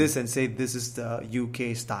come to this and say this is the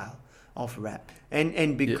UK style of rap,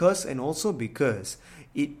 and because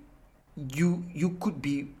you could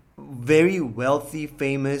be very wealthy,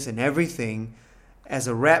 famous, and everything as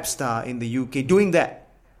a rap star in the UK doing that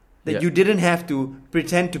you didn't have to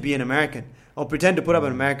pretend to be an American or pretend to put up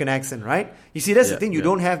an American accent, right? You see, that's the thing. You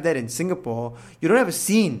don't have that in Singapore. You don't have a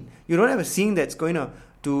scene. You don't have a scene that's going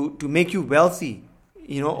to make you wealthy,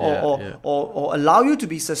 you know, or allow you to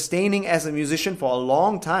be sustaining as a musician for a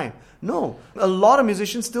long time. No, a lot of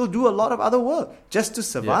musicians still do a lot of other work just to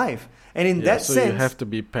survive. And in that so sense, you have to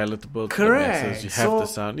be palatable to correct. the masses. You have to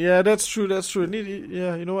sound. Yeah, that's true.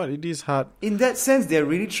 You know what? It is hard. In that sense, they're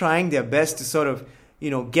really trying their best to sort of, you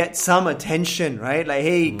know, get some attention, right? Like,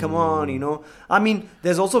 hey, come on, you know. I mean,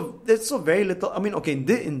 there's so very little. I mean, okay,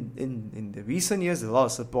 in the recent years, there's a lot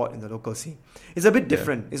of support in the local scene. It's a bit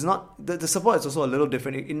different. It's not the support is also a little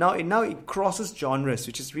different. It crosses genres,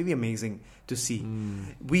 which is really amazing to see.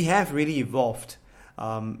 We have really evolved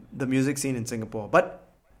the music scene in Singapore, but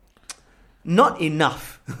not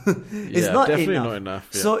enough. It's not definitely enough. not enough.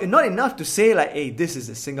 Yeah. So not enough to say like, hey, this is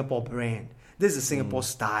a Singapore brand. This is a Singapore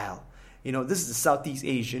style. You know, this is the Southeast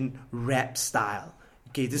Asian rap style.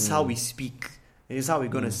 Okay, this is how we speak. This is how we're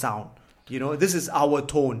going to sound. You know, this is our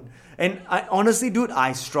tone. And I honestly, dude,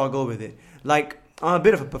 I struggle with it. Like, I'm a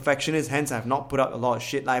bit of a perfectionist, hence I've not put out a lot of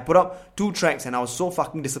shit. Like I put up 2 tracks and I was so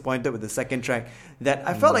fucking disappointed with the second track that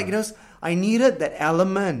I felt like, I needed that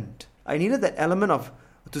element. I needed that element of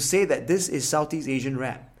to say that this is Southeast Asian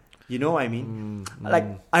rap. You know what I mean? Like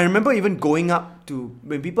I remember even going up to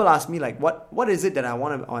when people ask me like what is it that I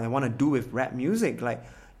want to do with rap music? Like,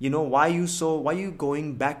 why are you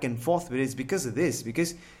going back and forth with it? It's because of this.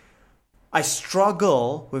 Because I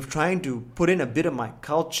struggle with trying to put in a bit of my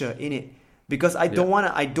culture in it. Because I don't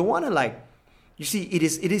want to like, you see, it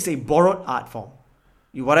is a borrowed art form.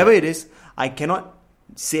 Whatever it is, I cannot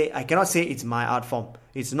say it's my art form.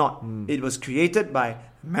 It's not. It was created by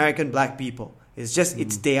American black people. It's just,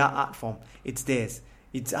 it's their art form. It's theirs.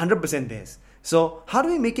 It's 100% theirs. So how do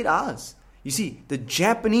we make it ours? You see, the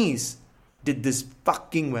Japanese did this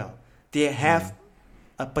fucking well. They have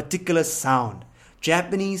a particular sound.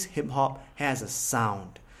 Japanese hip-hop has a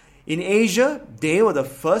sound. In Asia, they were the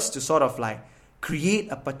first to sort of like create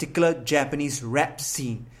a particular Japanese rap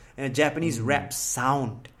scene and a Japanese rap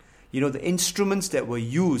sound. The instruments that were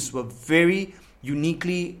used were very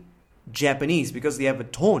uniquely Japanese because they have a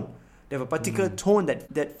tone. They have a particular tone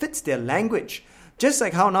that fits their language. Just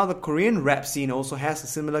like how now the Korean rap scene also has a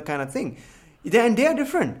similar kind of thing. And they are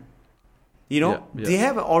different. They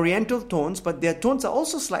have Oriental tones, but their tones are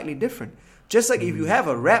also slightly different. Just like if you have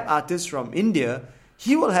a rap artist from India,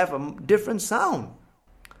 he will have a different sound.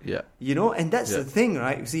 Yeah. And that's the thing,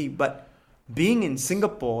 right? You see, but being in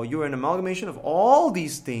Singapore, you're an amalgamation of all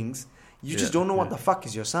these things. You just don't know what the fuck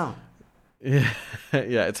is your sound. Yeah,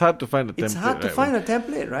 it's hard to find a template. It's hard to find a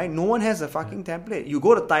template, right? No one has a fucking template. You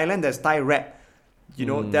go to Thailand, there's Thai rap.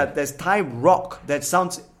 There's Thai rock that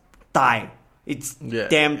sounds Thai. It's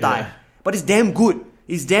damn Thai. Yeah. But it's damn good.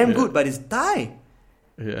 It's damn good, but it's Thai.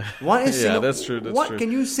 Yeah. What is that's true. What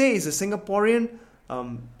can you say is a Singaporean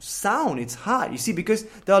sound? It's hard. You see, because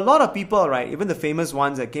there are a lot of people, right? Even the famous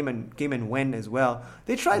ones that came and went as well.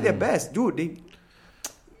 They tried their best, dude.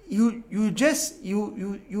 You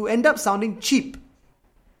end up sounding cheap.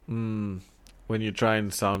 When you try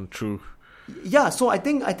and sound true. Yeah, so I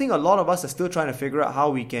think a lot of us are still trying to figure out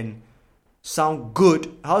how we can sound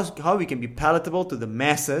good, how we can be palatable to the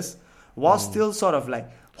masses while still sort of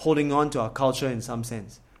like holding on to our culture in some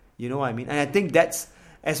sense. You know what I mean? And I think that's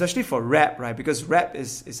especially for rap, right? Because rap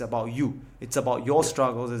is about you. It's about your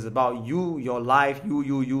struggles. It's about you, your life,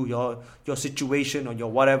 your situation or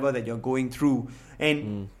your whatever that you're going through.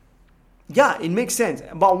 And yeah, it makes sense.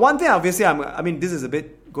 But one thing, obviously, I mean, this is a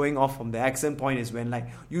bit going off from the accent point, is when like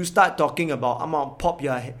you start talking about I'm gonna pop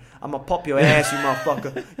your ass, you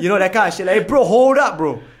motherfucker. That kind of shit. Like, hey, bro, hold up,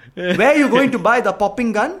 bro. Where are you going to buy the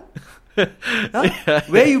popping gun? Huh?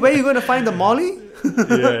 Where you going to find the molly?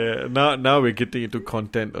 Now we're getting into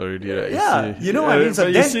content already, right? Yeah, you know what I mean. So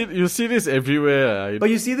you see this everywhere. But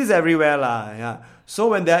you see this everywhere, lah. Yeah. So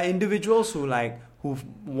when there are individuals who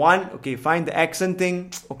find the accent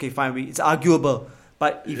thing, okay, fine, it's arguable.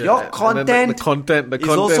 But if your content, the content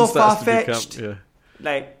also far-fetched,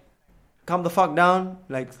 like, calm the fuck down.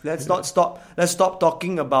 Like, let's stop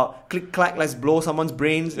talking about click clack. Let's blow someone's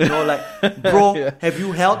brains. Bro, have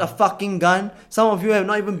you held a fucking gun? Some of you have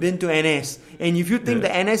not even been to NS, and if you think the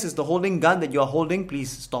NS is the holding gun that you're holding, please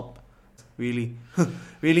stop. Really,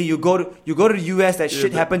 really, you go to the US. That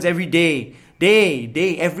shit happens every day.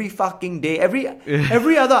 Every fucking day, every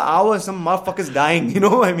other hour, some motherfucker's dying. You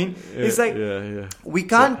know what I mean? It's like we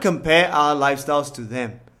can't compare our lifestyles to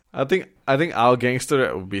them. I think our gangster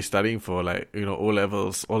rap would be studying for O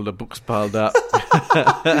levels, all the books piled up.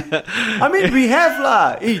 I mean, we have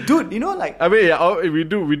lah. Hey, dude, I mean, we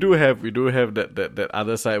do have that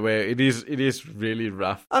other side where it is really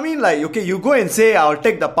rough. I mean, like, okay, you go and say I'll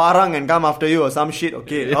take the parang and come after you or some shit.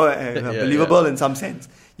 Okay, believable in some sense.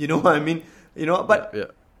 You know what I mean? But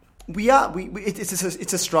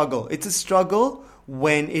it's a struggle. It's a struggle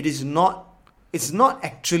when it's not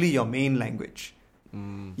actually your main language.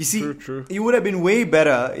 You see, true. It would have been way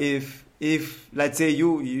better if let's say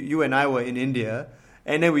you and I were in India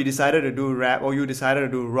and then we decided to do rap or you decided to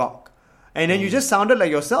do rock, and then you just sounded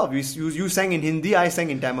like yourself. You sang in Hindi, I sang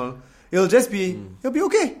in Tamil. It'll be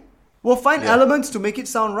okay. We'll find elements to make it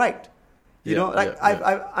sound right. I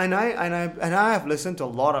have listened to a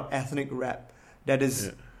lot of ethnic rap that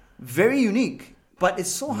is very unique, but it's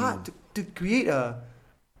so hard to create a,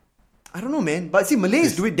 I don't know, man. But see,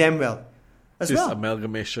 Malays do it damn well as well.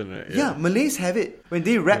 Amalgamation, right? Yeah, Malays have it. When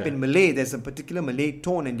they rap in Malay, there's a particular Malay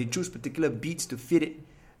tone, and they choose particular beats to fit it.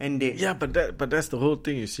 And but that's the whole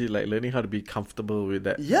thing, you see, like learning how to be comfortable with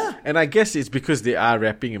that. Yeah. And I guess it's because they are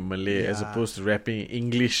rapping in Malay as opposed to rapping in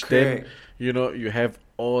English. Correct. Then, you have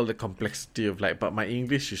all the complexity of like, but my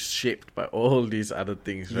English is shaped by all these other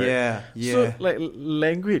things, right? Yeah. So like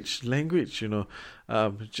language, you know,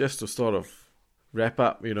 just to sort of wrap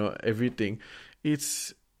up, you know, everything,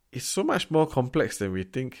 it's so much more complex than we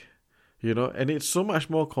think, you know, and it's so much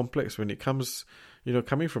more complex when it comes, you know,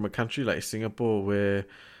 coming from a country like Singapore where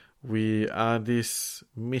we are this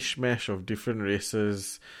mishmash of different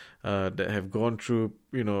races that have gone through,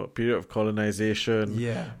 you know, a period of colonization,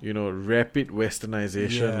 you know, rapid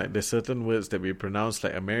westernization. Like there's certain words that we pronounce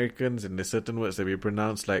like Americans, and there's certain words that we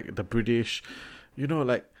pronounce like the British. You know,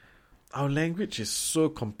 like our language is so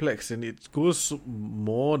complex, and it goes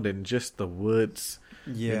more than just the words.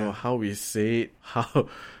 You know, how we say it, how,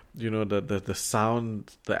 you know, the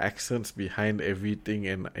sound, the accents behind everything,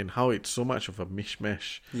 and how it's so much of a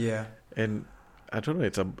mishmash. And I don't know,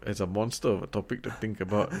 it's a monster of a topic to think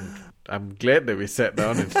about. And I'm glad that we sat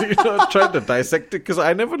down and, you know, tried to dissect it, because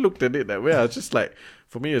I never looked at it that way. I was just like,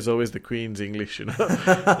 for me, it's always the Queen's English, you know.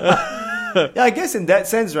 Yeah, I guess in that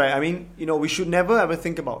sense, right? I mean, you know, we should never ever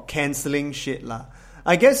think about cancelling shit lah.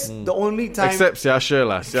 I guess the only time... Except Xiaxue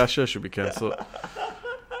lah. Xiaxue should be cancelled.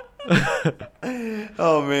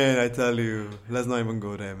 Oh man, I tell you, let's not even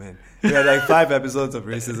go there, man. We had like 5 episodes of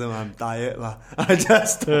racism. I'm tired lah. I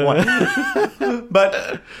just don't want.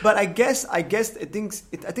 But I guess I think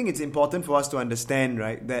it's important for us to understand,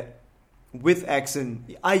 right, that with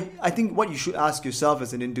accent, I think what you should ask yourself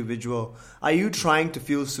as an individual: are you trying to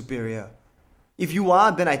feel superior? If you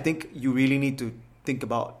are, then I think you really need to think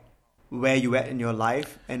about where you're at in your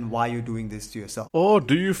life and why you're doing this to yourself. Or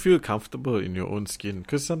do you feel comfortable in your own skin?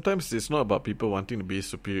 Because sometimes it's not about people wanting to be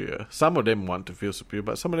superior. Some of them want to feel superior,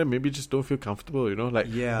 but some of them maybe just don't feel comfortable, you know? Like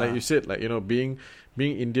you said, like, you know, being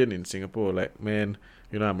Indian in Singapore, like, man,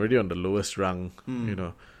 you know, I'm already on the lowest rung, you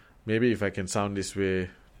know. Maybe if I can sound this way,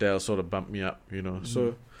 they'll sort of bump me up, you know.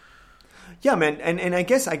 So yeah, man, and I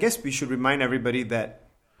guess we should remind everybody that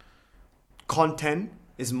content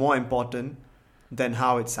is more important than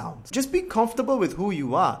how it sounds. Just be comfortable with who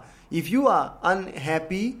you are. If you are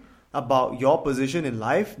unhappy about your position in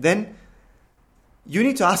life, then you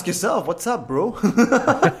need to ask yourself, what's up, bro?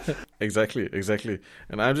 Exactly.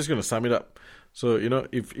 And I'm just going to sum it up. So, you know,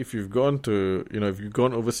 if you've gone to, you know, if you've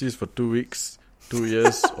gone overseas for 2 weeks, 2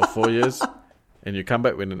 years or 4 years, and you come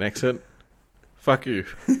back with an accent, fuck you.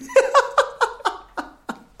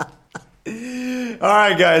 All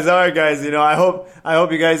right, guys. You know, I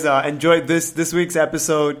hope you guys enjoyed this week's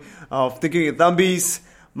episode of Thinking with Thumbies.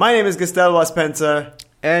 My name is Gustelwa Spencer.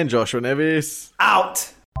 And Joshua Nevis.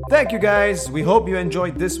 Out! Thank you, guys. We hope you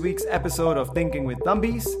enjoyed this week's episode of Thinking with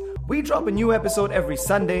Thumbies. We drop a new episode every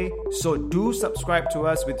Sunday, so do subscribe to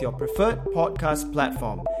us with your preferred podcast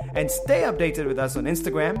platform. And stay updated with us on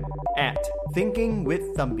Instagram at Thinking with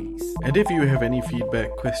Thumbies. And if you have any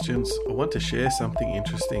feedback, questions, or want to share something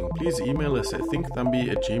interesting, please email us at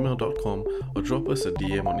thinkthumbi@gmail.com or drop us a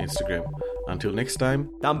DM on Instagram. Until next time,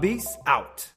 Thumbies out.